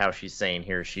fact that how she's saying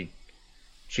here, she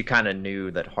kind of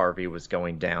knew that Harvey was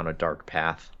going down a dark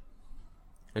path.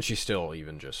 And she still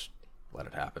even just let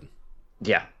it happen.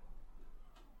 Yeah.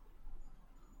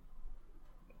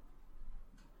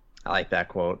 I like that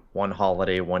quote. One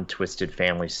holiday, one twisted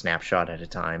family snapshot at a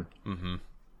time. Mm-hmm.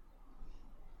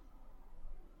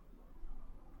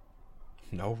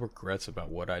 No regrets about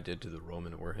what I did to the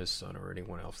Roman or his son or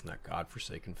anyone else in that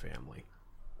godforsaken family.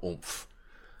 Oomph.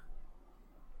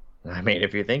 I mean,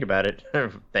 if you think about it,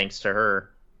 thanks to her,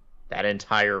 that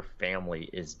entire family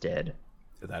is dead.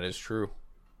 That is true.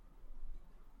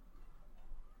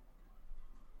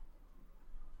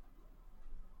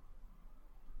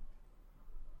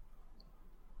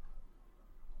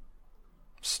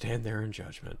 stand there in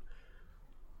judgment.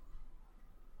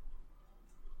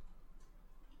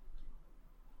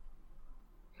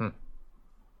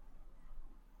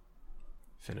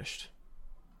 Finished.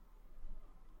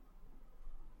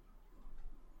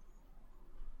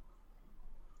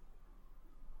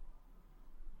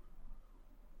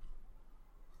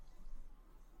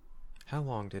 How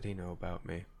long did he know about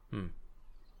me?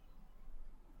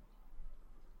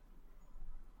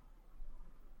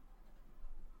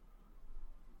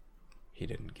 He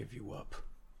didn't give you up.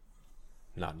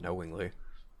 Not knowingly.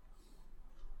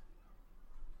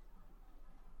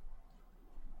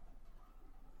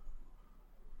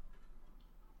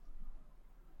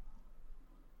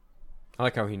 I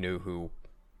like how he knew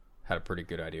had a pretty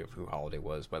good idea of who Holiday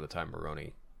was by the time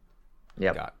Maroney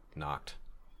got knocked.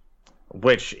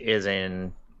 Which is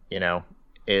in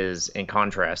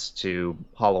contrast to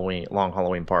Long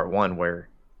Halloween Part 1, where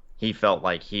he felt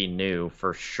like he knew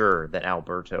for sure that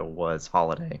Alberto was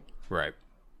Holiday. Right.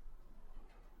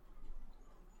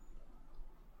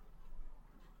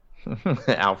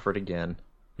 Alfred again.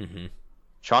 Mm-hmm.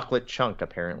 Chocolate chunk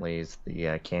apparently is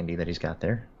the candy that he's got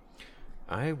there.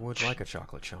 I would like a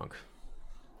chocolate chunk.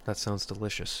 That sounds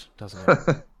delicious, doesn't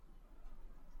it?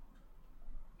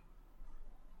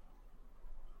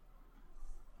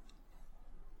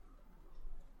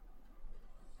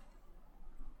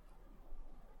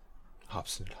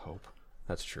 Obstinate hope.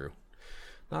 That's true.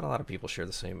 Not a lot of people share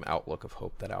the same outlook of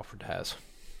hope that Alfred has.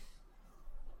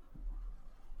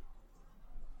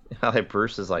 Like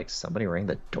Bruce is like, somebody rang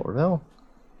the doorbell?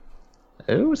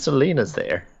 Oh, Selena's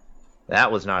there.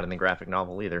 That was not in the graphic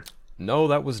novel either. No,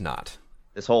 that was not.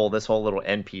 This whole little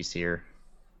end piece here.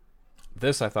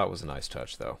 This I thought was a nice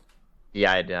touch, though.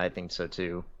 Yeah, I think so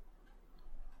too.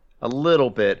 A little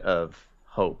bit of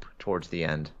hope towards the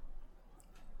end.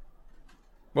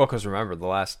 Well, because remember, the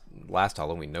last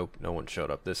Halloween, no one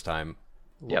showed up. This time,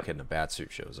 Kid in a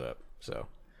Batsuit shows up. So,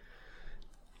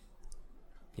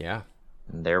 yeah.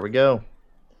 And there we go.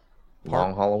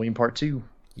 Long Halloween Part 2.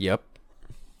 Yep.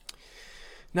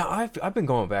 Now, I've been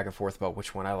going back and forth about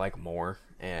which one I like more,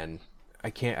 and I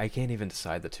can't even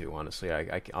decide the two, honestly.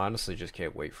 I honestly just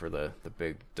can't wait for the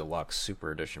big deluxe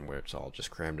super edition where it's all just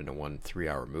crammed into one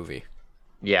 3-hour movie.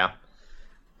 Yeah.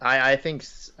 I think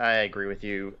I agree with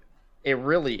you. It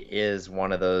really is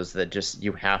one of those that just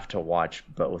you have to watch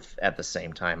both at the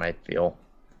same time, I feel.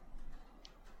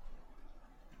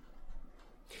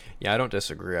 Yeah, I don't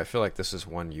disagree. I feel like this is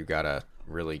one you gotta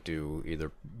really do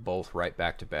either both right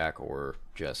back to back or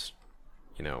just,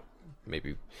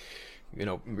 maybe,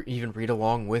 even read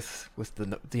along with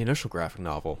the initial graphic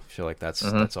novel. I feel like that's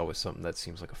always something that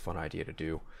seems like a fun idea to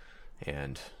do.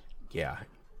 And yeah,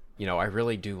 I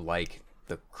really do like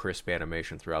the crisp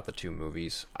animation throughout the two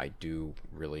movies. I do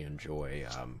really enjoy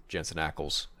Jensen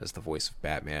Ackles as the voice of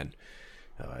Batman.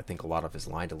 I think a lot of his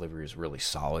line delivery is really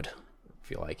solid. I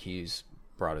feel like he's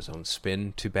brought his own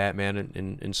spin to Batman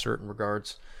in certain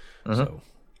regards. So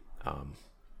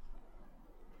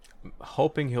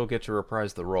hoping he'll get to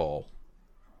reprise the role.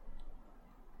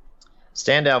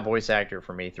 Standout voice actor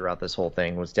for me throughout this whole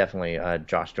thing was definitely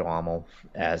Josh Duhamel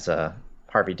as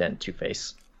Harvey Dent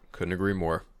Two-Face. Couldn't agree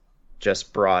more.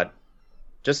 Just brought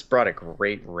a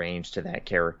great range to that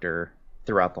character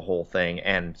throughout the whole thing,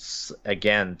 and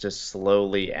again, just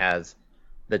slowly as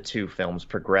the two films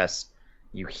progress,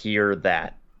 you hear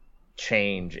that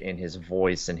change in his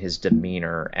voice and his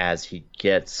demeanor as he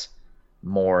gets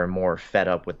more and more fed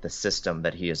up with the system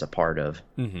that he is a part of.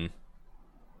 Mm-hmm.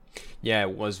 Yeah,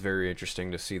 it was very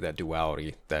interesting to see that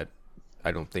duality that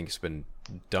I don't think has been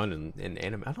done in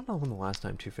anime. I don't know when the last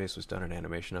time Two-Face was done in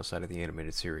animation outside of the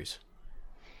animated series.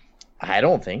 I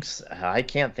don't think so. I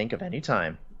can't think of any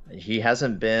time. He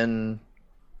hasn't been...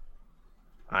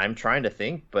 I'm trying to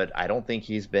think, but I don't think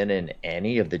he's been in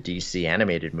any of the DC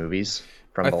animated movies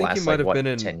from the last,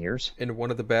 10 years? In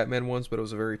one of the Batman ones, but it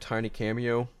was a very tiny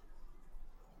cameo.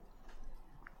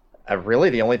 Really,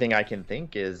 the only thing I can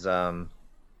think is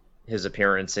his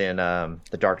appearance in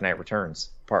The Dark Knight Returns,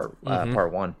 part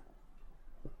 1.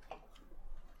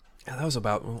 Yeah, that was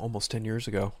about almost 10 years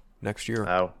ago. Next year.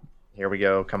 Oh, here we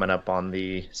go, coming up on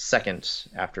the second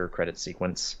after credit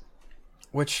sequence.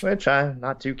 Which I'm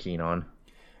not too keen on.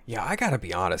 Yeah, I gotta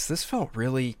be honest, this felt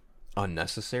really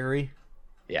unnecessary.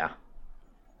 Yeah.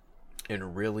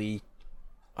 And really,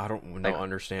 I don't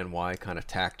understand why, kind of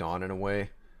tacked on in a way.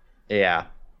 Yeah.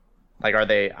 Like,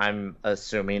 I'm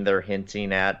assuming they're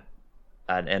hinting at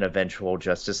an eventual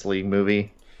Justice League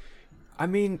movie. I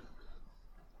mean,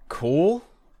 cool,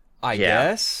 I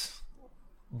guess.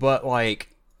 But,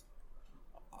 like,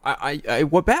 I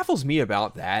what baffles me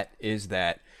about that is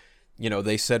that,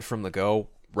 they said from the go,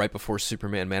 right before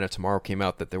Superman Man of Tomorrow came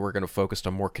out that they were going to focus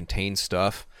on more contained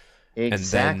stuff.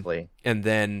 Exactly. And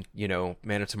then,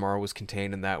 Man of Tomorrow was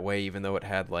contained in that way, even though it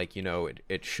had, like, it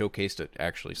showcased an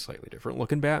actually slightly different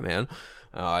looking Batman.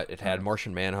 It had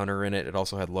Martian Manhunter in it. It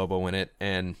also had Lobo in it.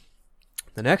 And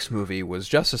the next movie was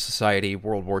Justice Society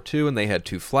World War II, and they had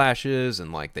 2 Flashes,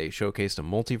 and, like, they showcased a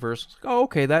multiverse. Like, oh,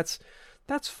 okay, that's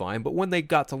fine. But when they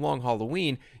got to Long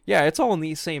Halloween, yeah, it's all in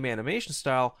the same animation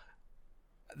style.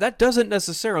 That doesn't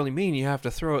necessarily mean you have to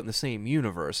throw it in the same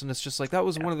universe. And it's just like, that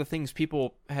was one of the things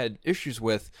people had issues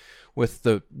with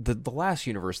the last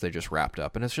universe they just wrapped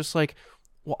up. And it's just like,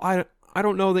 well, I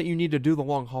don't know that you need to do the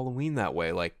Long Halloween that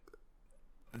way. Like,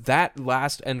 that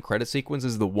last end credit sequence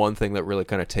is the one thing that really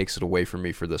kind of takes it away from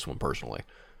me for this one personally.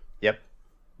 Yep.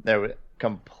 They were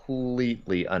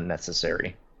completely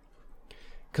unnecessary.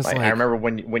 Because I remember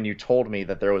when you told me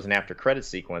that there was an after credit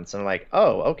sequence, and I'm like,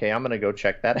 oh, okay, I'm going to go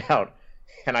check that out.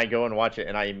 And I go and watch it,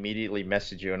 and I immediately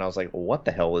message you, and I was like, what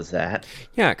the hell is that?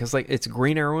 Yeah, because, like, it's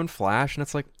Green Arrow and Flash, and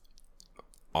it's like,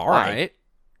 all right.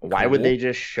 Why cool. would they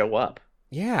just show up?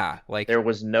 Yeah, like... There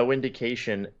was no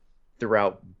indication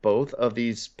throughout both of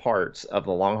these parts of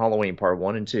the Long Halloween, part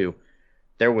 1 and 2.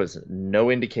 There was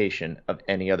no indication of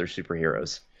any other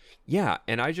superheroes. Yeah,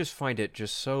 and I just find it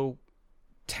just so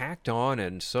tacked on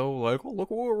and so, like, oh, look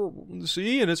what we're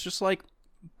see, and it's just like,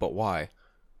 but why?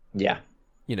 Yeah.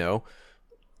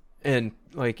 And,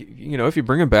 like, if you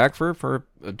bring him back for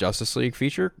a Justice League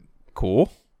feature,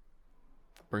 cool.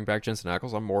 Bring back Jensen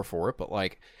Ackles, I'm more for it. But,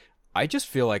 like, I just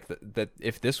feel like that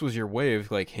if this was your way of,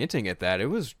 like, hinting at that,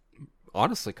 it was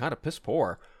honestly kind of piss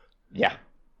poor. Yeah.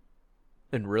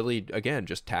 And really, again,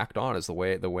 just tacked on is the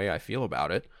way I feel about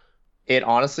it. It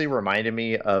honestly reminded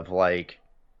me of, like,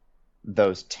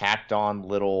 those tacked on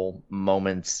little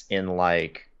moments in,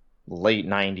 like, late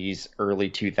 90s,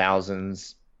 early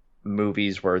 2000s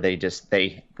movies where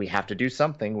we have to do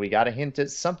something. We got to hint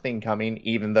at something coming,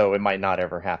 even though it might not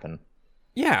ever happen.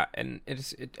 Yeah, and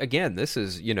again, this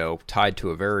is, tied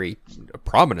to a very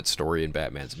prominent story in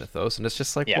Batman's mythos, and it's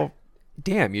just like, well,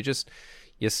 damn, I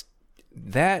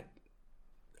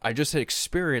just had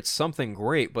experienced something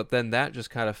great, but then that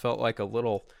just kind of felt like a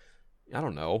little, I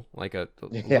don't know, like a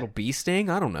little bee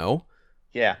sting, I don't know.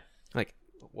 Yeah. Like,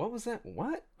 what was that?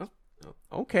 What? Oh,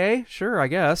 okay, sure, I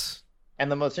guess. And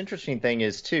the most interesting thing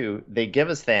is, too, they give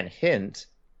us that hint,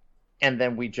 and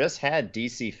then we just had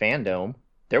DC Fandom.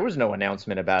 There was no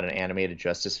announcement about an animated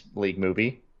Justice League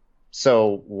movie.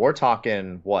 So we're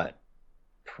talking, what,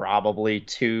 probably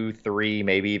 2, 3,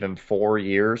 maybe even 4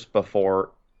 years before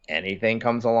anything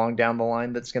comes along down the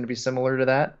line that's going to be similar to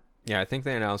that? Yeah, I think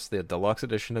they announced the deluxe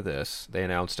edition of this. They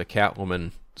announced a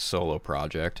Catwoman solo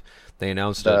project. They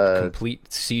announced a complete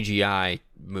CGI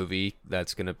movie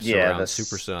that's going to surround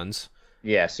Super Sons.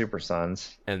 Yeah, Super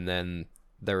Sons. And then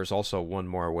there's also one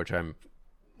more, which I'm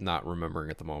not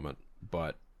remembering at the moment,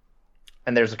 but...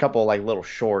 And there's a couple, like, little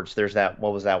shorts. There's that,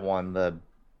 what was that one? The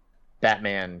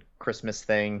Batman Christmas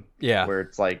thing? Yeah. Where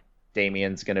it's, like,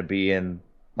 Damian's going to be in,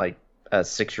 like, a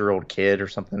 6-year-old kid or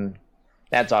something.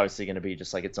 That's obviously going to be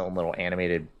just, like, its own little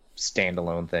animated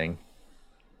standalone thing.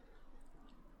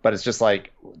 But it's just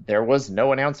like, there was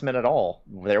no announcement at all.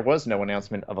 There was no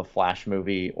announcement of a Flash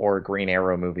movie or a Green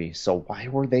Arrow movie. So why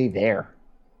were they there?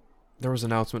 There was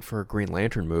an announcement for a Green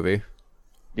Lantern movie.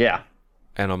 Yeah.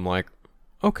 And I'm like,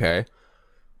 okay.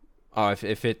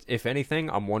 If anything,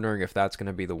 I'm wondering if that's going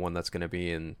to be the one that's going to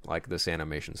be in, like, this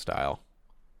animation style.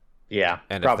 Yeah,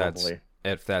 and probably.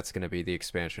 If that's going to be the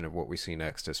expansion of what we see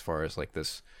next as far as, like,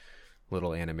 this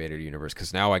little animated universe,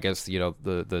 because now I guess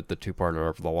the two-part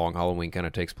of the Long Halloween kind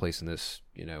of takes place in this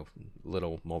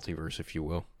little multiverse, if you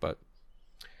will. But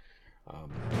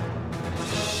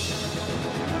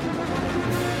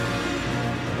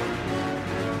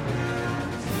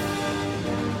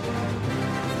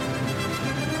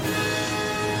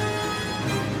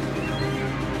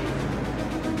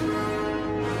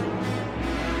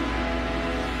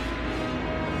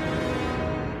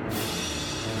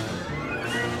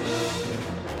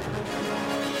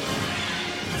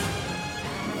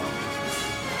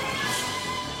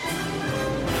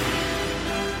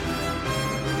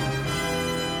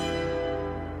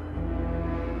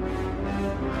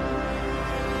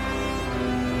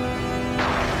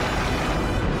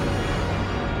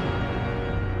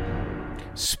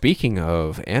speaking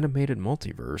of animated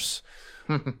multiverse,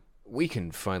 we can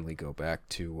finally go back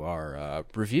to our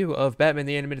review of Batman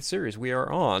the Animated Series. We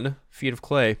are on Feet of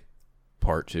Clay,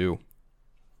 Part 2.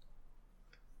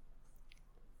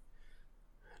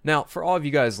 Now, for all of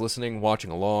you guys listening, watching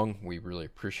along, we really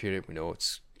appreciate it. We know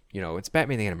it's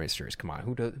Batman the Animated Series. Come on,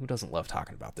 who doesn't love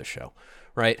talking about this show,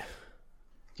 right?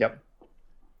 Yep.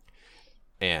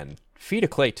 And Feet of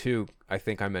Clay too, I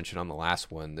think I mentioned on the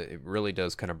last one, that it really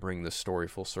does kind of bring the story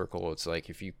full circle. It's like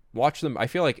if you watch them, I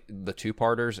feel like the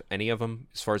two-parters, any of them,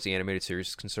 as far as the animated series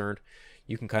is concerned,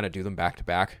 you can kind of do them back to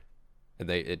back, and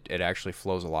it actually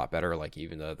flows a lot better. Like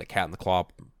even the Cat and the Claw,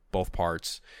 both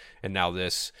parts, and now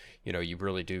this, you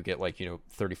really do get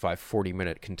 35-40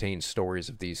 minute contained stories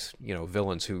of these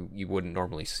villains who you wouldn't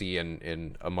normally see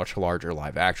in a much larger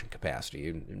live action capacity.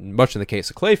 And much in the case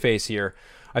of Clayface here,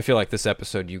 I feel like this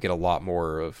episode you get a lot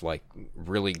more of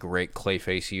really great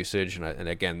Clayface usage, and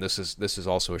again, this is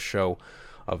also a show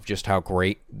of just how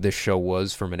great this show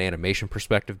was from an animation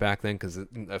perspective back then, because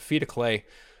Feet of Clay,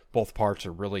 both parts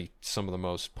are really some of the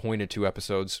most pointed to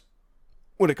episodes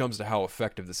when it comes to how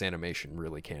effective this animation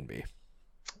really can be.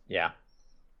 Yeah.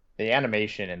 The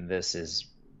animation in this is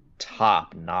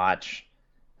top notch.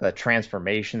 The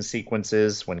transformation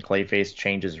sequences when Clayface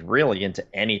changes really into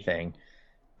anything,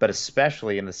 but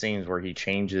especially in the scenes where he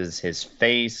changes his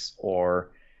face or,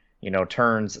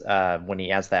 turns when he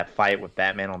has that fight with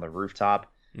Batman on the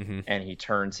rooftop, and he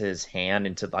turns his hand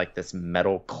into this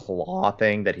metal claw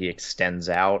thing that he extends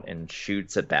out and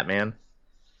shoots at Batman.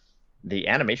 The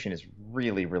animation is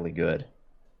really, really good.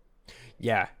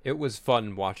 Yeah, it was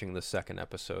fun watching the second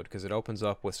episode because it opens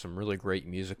up with some really great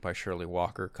music by Shirley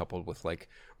Walker coupled with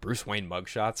Bruce Wayne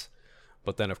mugshots.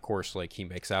 But then, of course, he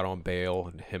makes out on bail,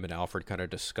 and him and Alfred kind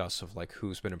of discuss of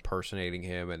who's been impersonating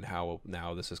him and how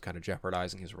now this is kind of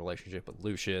jeopardizing his relationship with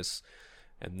Lucius.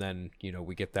 And then,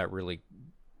 we get that really,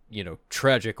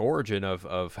 tragic origin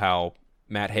of how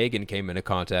Matt Hagen came into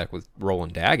contact with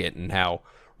Roland Daggett, and how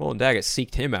Roland Daggett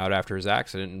seeked him out after his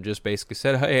accident and just basically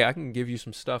said, hey, I can give you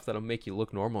some stuff that'll make you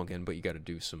look normal again, but you got to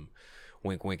do some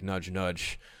wink, wink, nudge,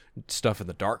 nudge stuff in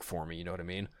the dark for me. You know what I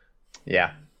mean?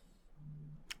 Yeah.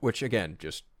 Which, again,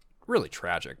 just really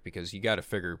tragic, because you got to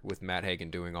figure with Matt Hagen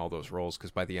doing all those roles,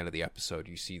 because by the end of the episode,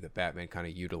 you see that Batman kind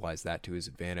of utilized that to his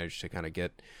advantage to kind of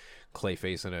get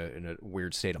Clayface in a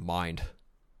weird state of mind,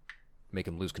 make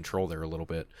him lose control there a little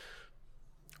bit.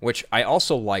 Which I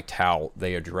also liked how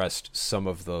they addressed some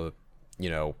of the,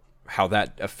 how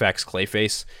that affects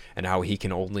Clayface and how he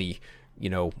can only,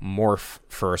 morph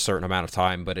for a certain amount of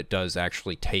time, but it does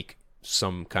actually take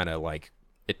some kind of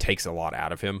it takes a lot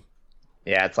out of him.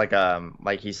 Yeah, it's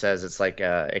like he says, it's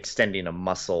extending a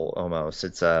muscle almost.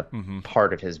 It's a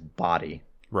part of his body.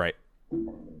 Right.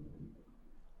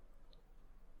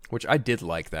 Which I did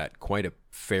like that quite a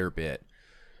fair bit.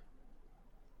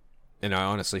 And I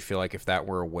honestly feel like if that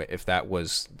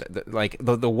was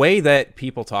the way that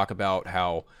people talk about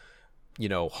how,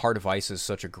 Heart of Ice is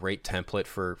such a great template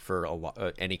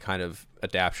for any kind of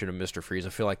adaptation of Mr. Freeze, I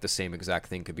feel like the same exact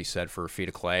thing could be said for Feet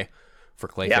of Clay, for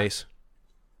Clayface.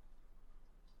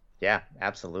 Yeah,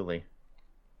 absolutely.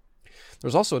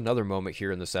 There's also another moment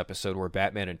here in this episode where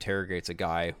Batman interrogates a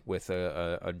guy with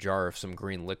a jar of some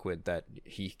green liquid that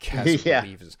he has to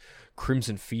believe is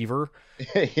Crimson Fever.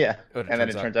 Yeah, and then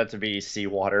it turns out to be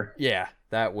seawater. Yeah,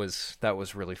 that was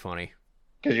really funny.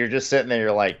 Because you're just sitting there,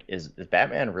 you're like, is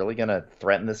Batman really going to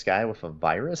threaten this guy with a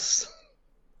virus?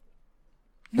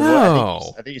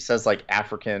 No. I think he says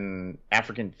African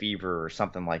fever or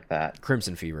something like that.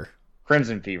 Crimson Fever,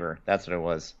 that's what it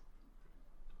was.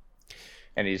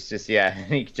 And he's just,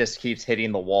 he just keeps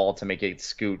hitting the wall to make it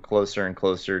scoot closer and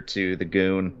closer to the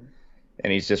goon.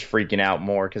 And he's just freaking out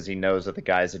more because he knows that the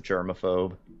guy's a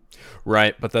germaphobe.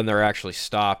 Right, but then they're actually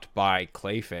stopped by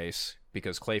Clayface,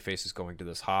 because Clayface is going to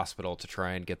this hospital to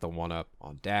try and get the one-up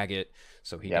on Daggett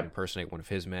so he can impersonate one of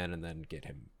his men and then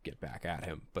get back at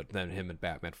him. But then him and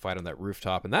Batman fight on that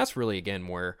rooftop. And that's really, again,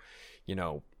 where,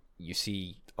 you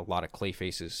see a lot of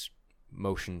Clayface's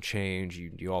motion change.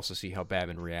 You also see how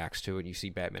Batman reacts to it. You see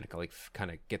Batman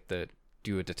kind of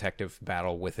do a detective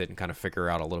battle with it and kind of figure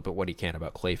out a little bit what he can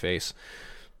about Clayface.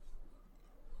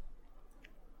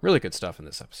 Really good stuff in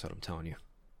this episode, I'm telling you.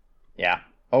 Yeah,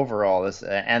 overall, this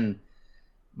and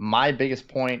my biggest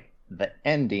point, the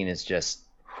ending is just,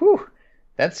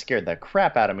 that scared the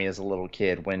crap out of me as a little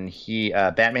kid when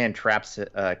Batman traps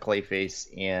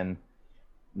Clayface in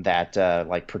that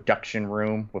production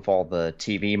room with all the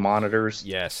TV monitors.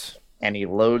 Yes. And he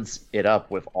loads it up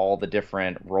with all the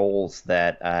different roles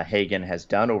that Hagen has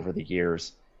done over the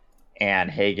years.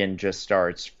 And Hagen just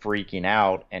starts freaking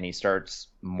out, and he starts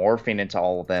morphing into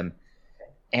all of them.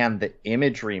 And the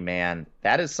imagery, man,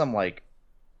 that is some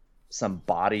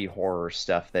body horror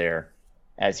stuff there,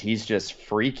 as he's just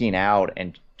freaking out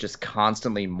and just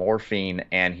constantly morphing,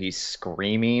 and he's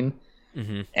screaming.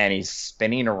 Mm-hmm. And he's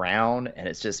spinning around, and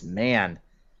it's just, man,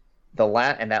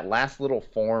 and that last little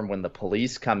form when the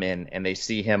police come in and they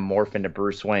see him morph into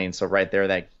Bruce Wayne. So right there,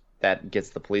 that gets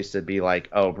the police to be like,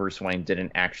 oh, Bruce Wayne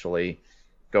didn't actually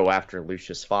go after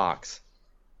Lucius Fox.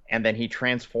 And then he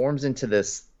transforms into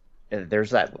this,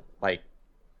 there's that like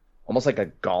almost like a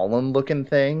golem looking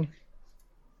thing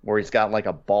where he's got like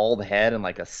a bald head and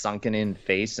like a sunken in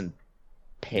face and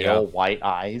pale white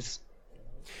eyes.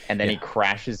 And then he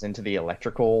crashes into the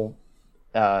electrical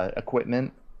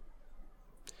equipment.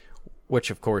 Which,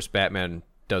 of course, Batman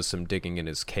does some digging in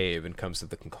his cave and comes to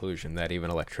the conclusion that even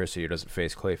electricity doesn't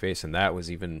phase Clayface, and that was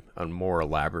even a more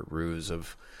elaborate ruse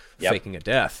of faking a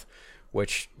death.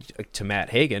 Which, to Matt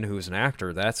Hagen, who's an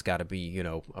actor, that's got to be, you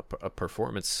know, a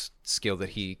performance skill that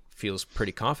he feels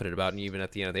pretty confident about. And even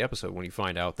at the end of the episode, when you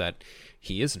find out that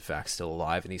he is, in fact, still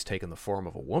alive and he's taken the form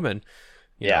of a woman,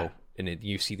 you know, and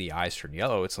you see the eyes turn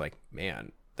yellow, it's like,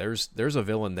 man, there's a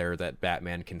villain there that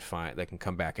Batman can find, that can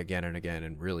come back again and again,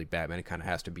 and really Batman kind of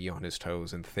has to be on his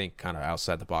toes and think kind of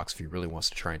outside the box if he really wants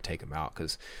to try and take him out,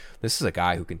 because this is a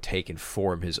guy who can take and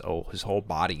form his whole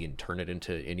body and turn it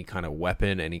into any kind of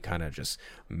weapon, any kind of just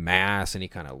mass, any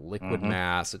kind of liquid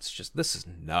mass. It's just, this is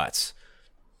nuts.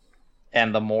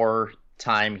 And the more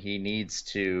time he needs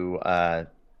to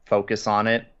focus on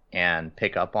it and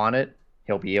pick up on it,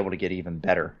 he'll be able to get even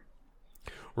better.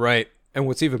 Right. And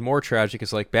what's even more tragic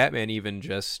is like Batman even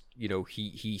just, you know,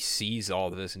 he sees all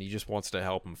of this and he just wants to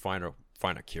help him find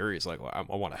a cure. He's like, well,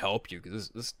 I want to help you because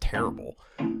this is terrible.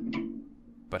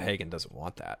 But Hagen doesn't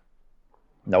want that.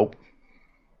 Nope.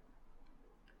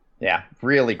 Yeah,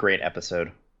 really great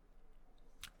episode.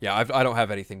 Yeah, I don't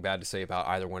have anything bad to say about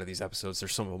either one of these episodes. They're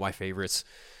some of my favorites.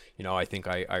 You know, I think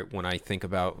I when I think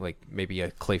about like maybe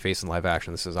a Clayface in live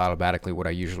action, this is automatically what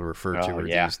I usually refer to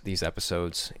are these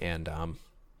episodes. And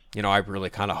you know, I really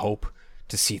kind of hope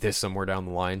to see this somewhere down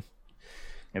the line.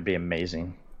 It'd be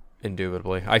amazing.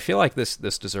 Indubitably. I feel like this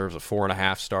deserves a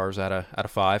 4.5 stars out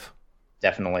of 5.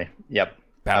 Definitely. Yep.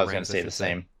 I was going to say the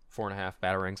same. 4.5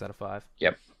 Batarangs out of 5.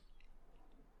 Yep.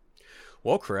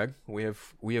 Well, Craig, we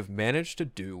have managed to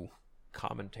do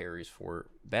commentaries for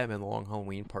Batman The Long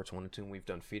Halloween parts 1 and 2, and we've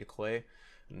done Feet of Clay.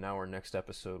 And now our next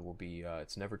episode will be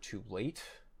It's Never Too Late.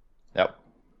 Yep.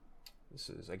 This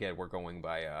is, again, we're going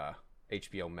by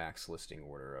HBO Max listing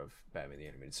order of Batman the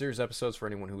Animated Series episodes for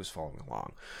anyone who is following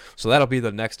along. So that'll be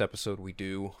the next episode we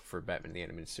do for Batman the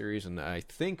Animated Series, and I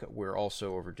think we're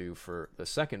also overdue for the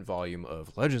second volume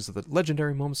of Legends of the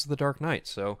Legendary Moments of the Dark Knight.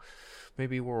 So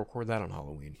maybe we'll record that on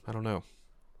Halloween. I don't know.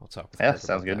 I'll talk with Yeah,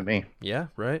 sounds good to me. Yeah,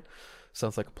 right?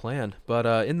 Sounds like a plan. But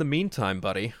in the meantime,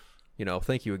 buddy, you know,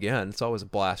 thank you again. It's always a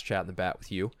blast chatting the Bat with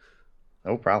you.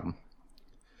 No problem.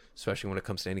 Especially when it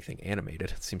comes to anything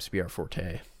animated. It seems to be our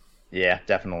forte. Yeah,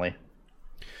 definitely.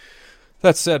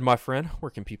 That said, my friend, where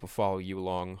can people follow you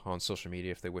along on social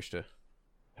media if they wish to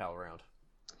pal around?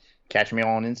 Catch me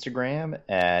on Instagram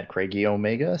at Craigie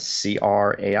Omega,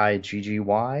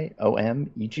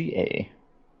 CraiggyOmega.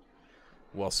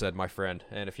 Well said, my friend.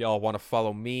 And if y'all want to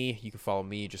follow me, you can follow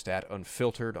me just at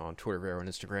Unfiltered on Twitter, Vero, and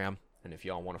Instagram. And if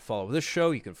y'all want to follow this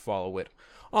show, you can follow it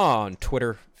on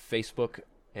Twitter, Facebook,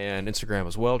 and Instagram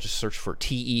as well. Just search for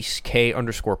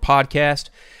TEK_podcast.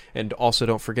 And also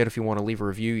don't forget, if you want to leave a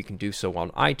review, you can do so on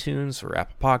iTunes or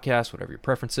Apple Podcasts, whatever your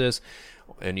preference is.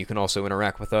 And you can also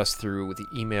interact with us through the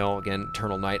email, again,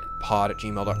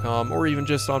 eternalnightpod@gmail.com, or even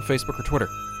just on Facebook or Twitter.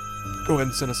 Go ahead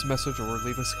and send us a message or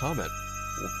leave us a comment.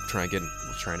 We'll try and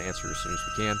answer it as soon as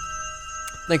we can.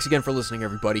 Thanks again for listening,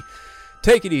 everybody.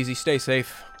 Take it easy, stay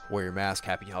safe, wear your mask,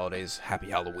 happy holidays, happy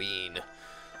Halloween,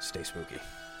 stay spooky.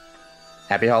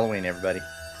 Happy Halloween, everybody.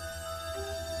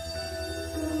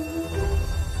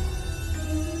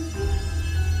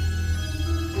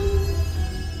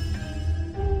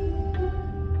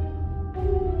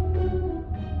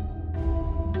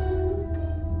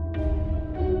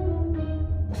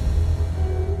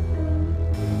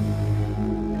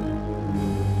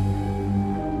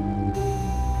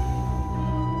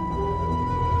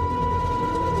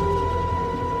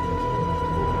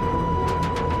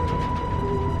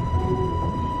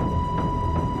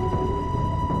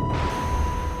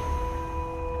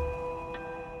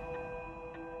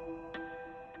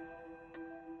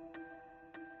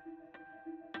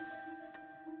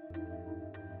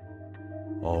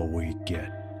 All we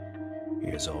get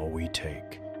is all we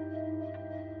take.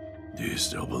 Do you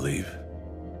still believe?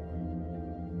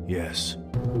 Yes,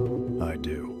 I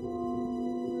do.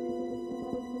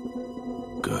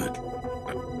 Good.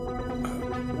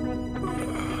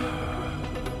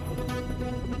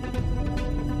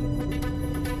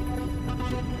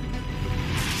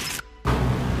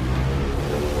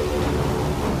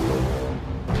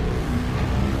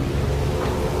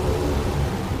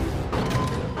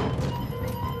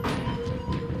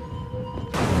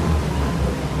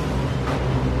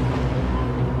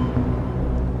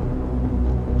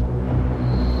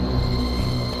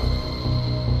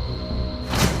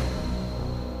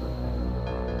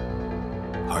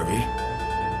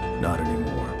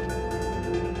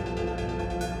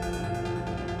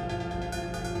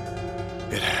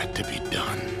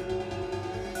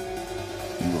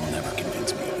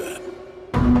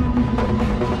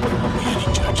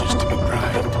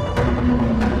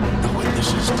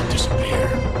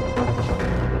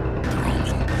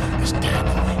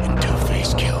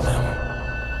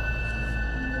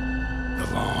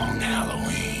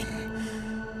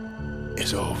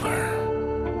 is over.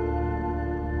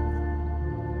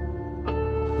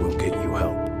 We'll get you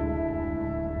help.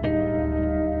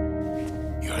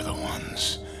 You're the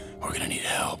ones who are gonna need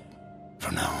help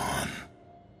from now on.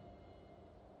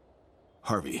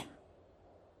 Harvey.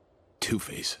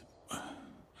 Two-Face.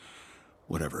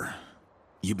 Whatever.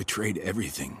 You betrayed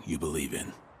everything you believe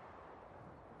in.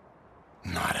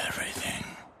 Not everything.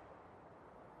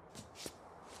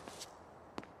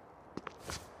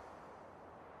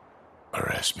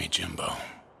 Arrest me, Jimbo.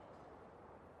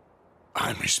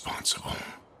 I'm responsible.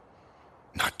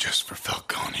 Not just for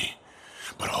Falcone,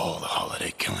 but all the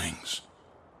holiday killings.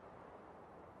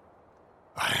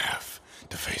 I have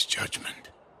to face judgment.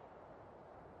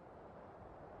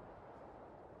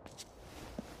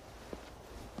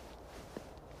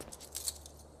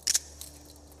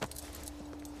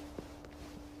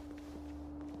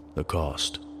 The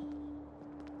cost.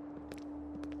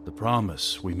 The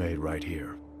promise we made right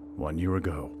here, 1 year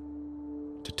ago,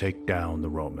 to take down the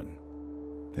Roman.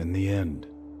 In the end,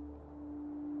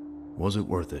 was it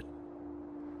worth it?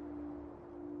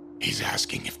 He's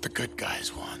asking if the good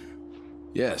guys won.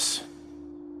 Yes,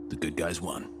 the good guys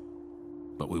won.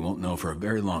 But we won't know for a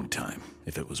very long time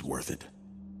if it was worth it.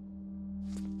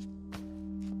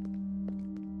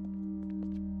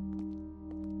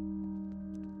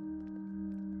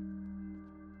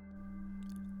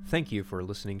 Thank you for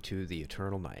listening to The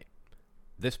Eternal Night.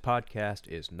 This podcast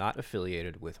is not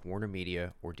affiliated with Warner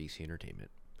Media or DC Entertainment.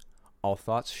 All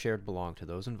thoughts shared belong to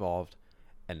those involved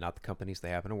and not the companies they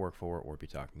happen to work for or be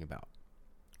talking about.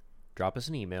 Drop us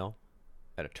an email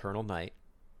at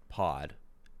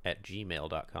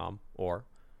eternalnightpod@gmail.com or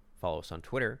follow us on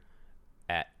Twitter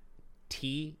at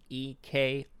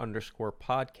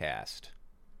TEK_podcast.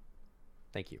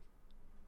 Thank you.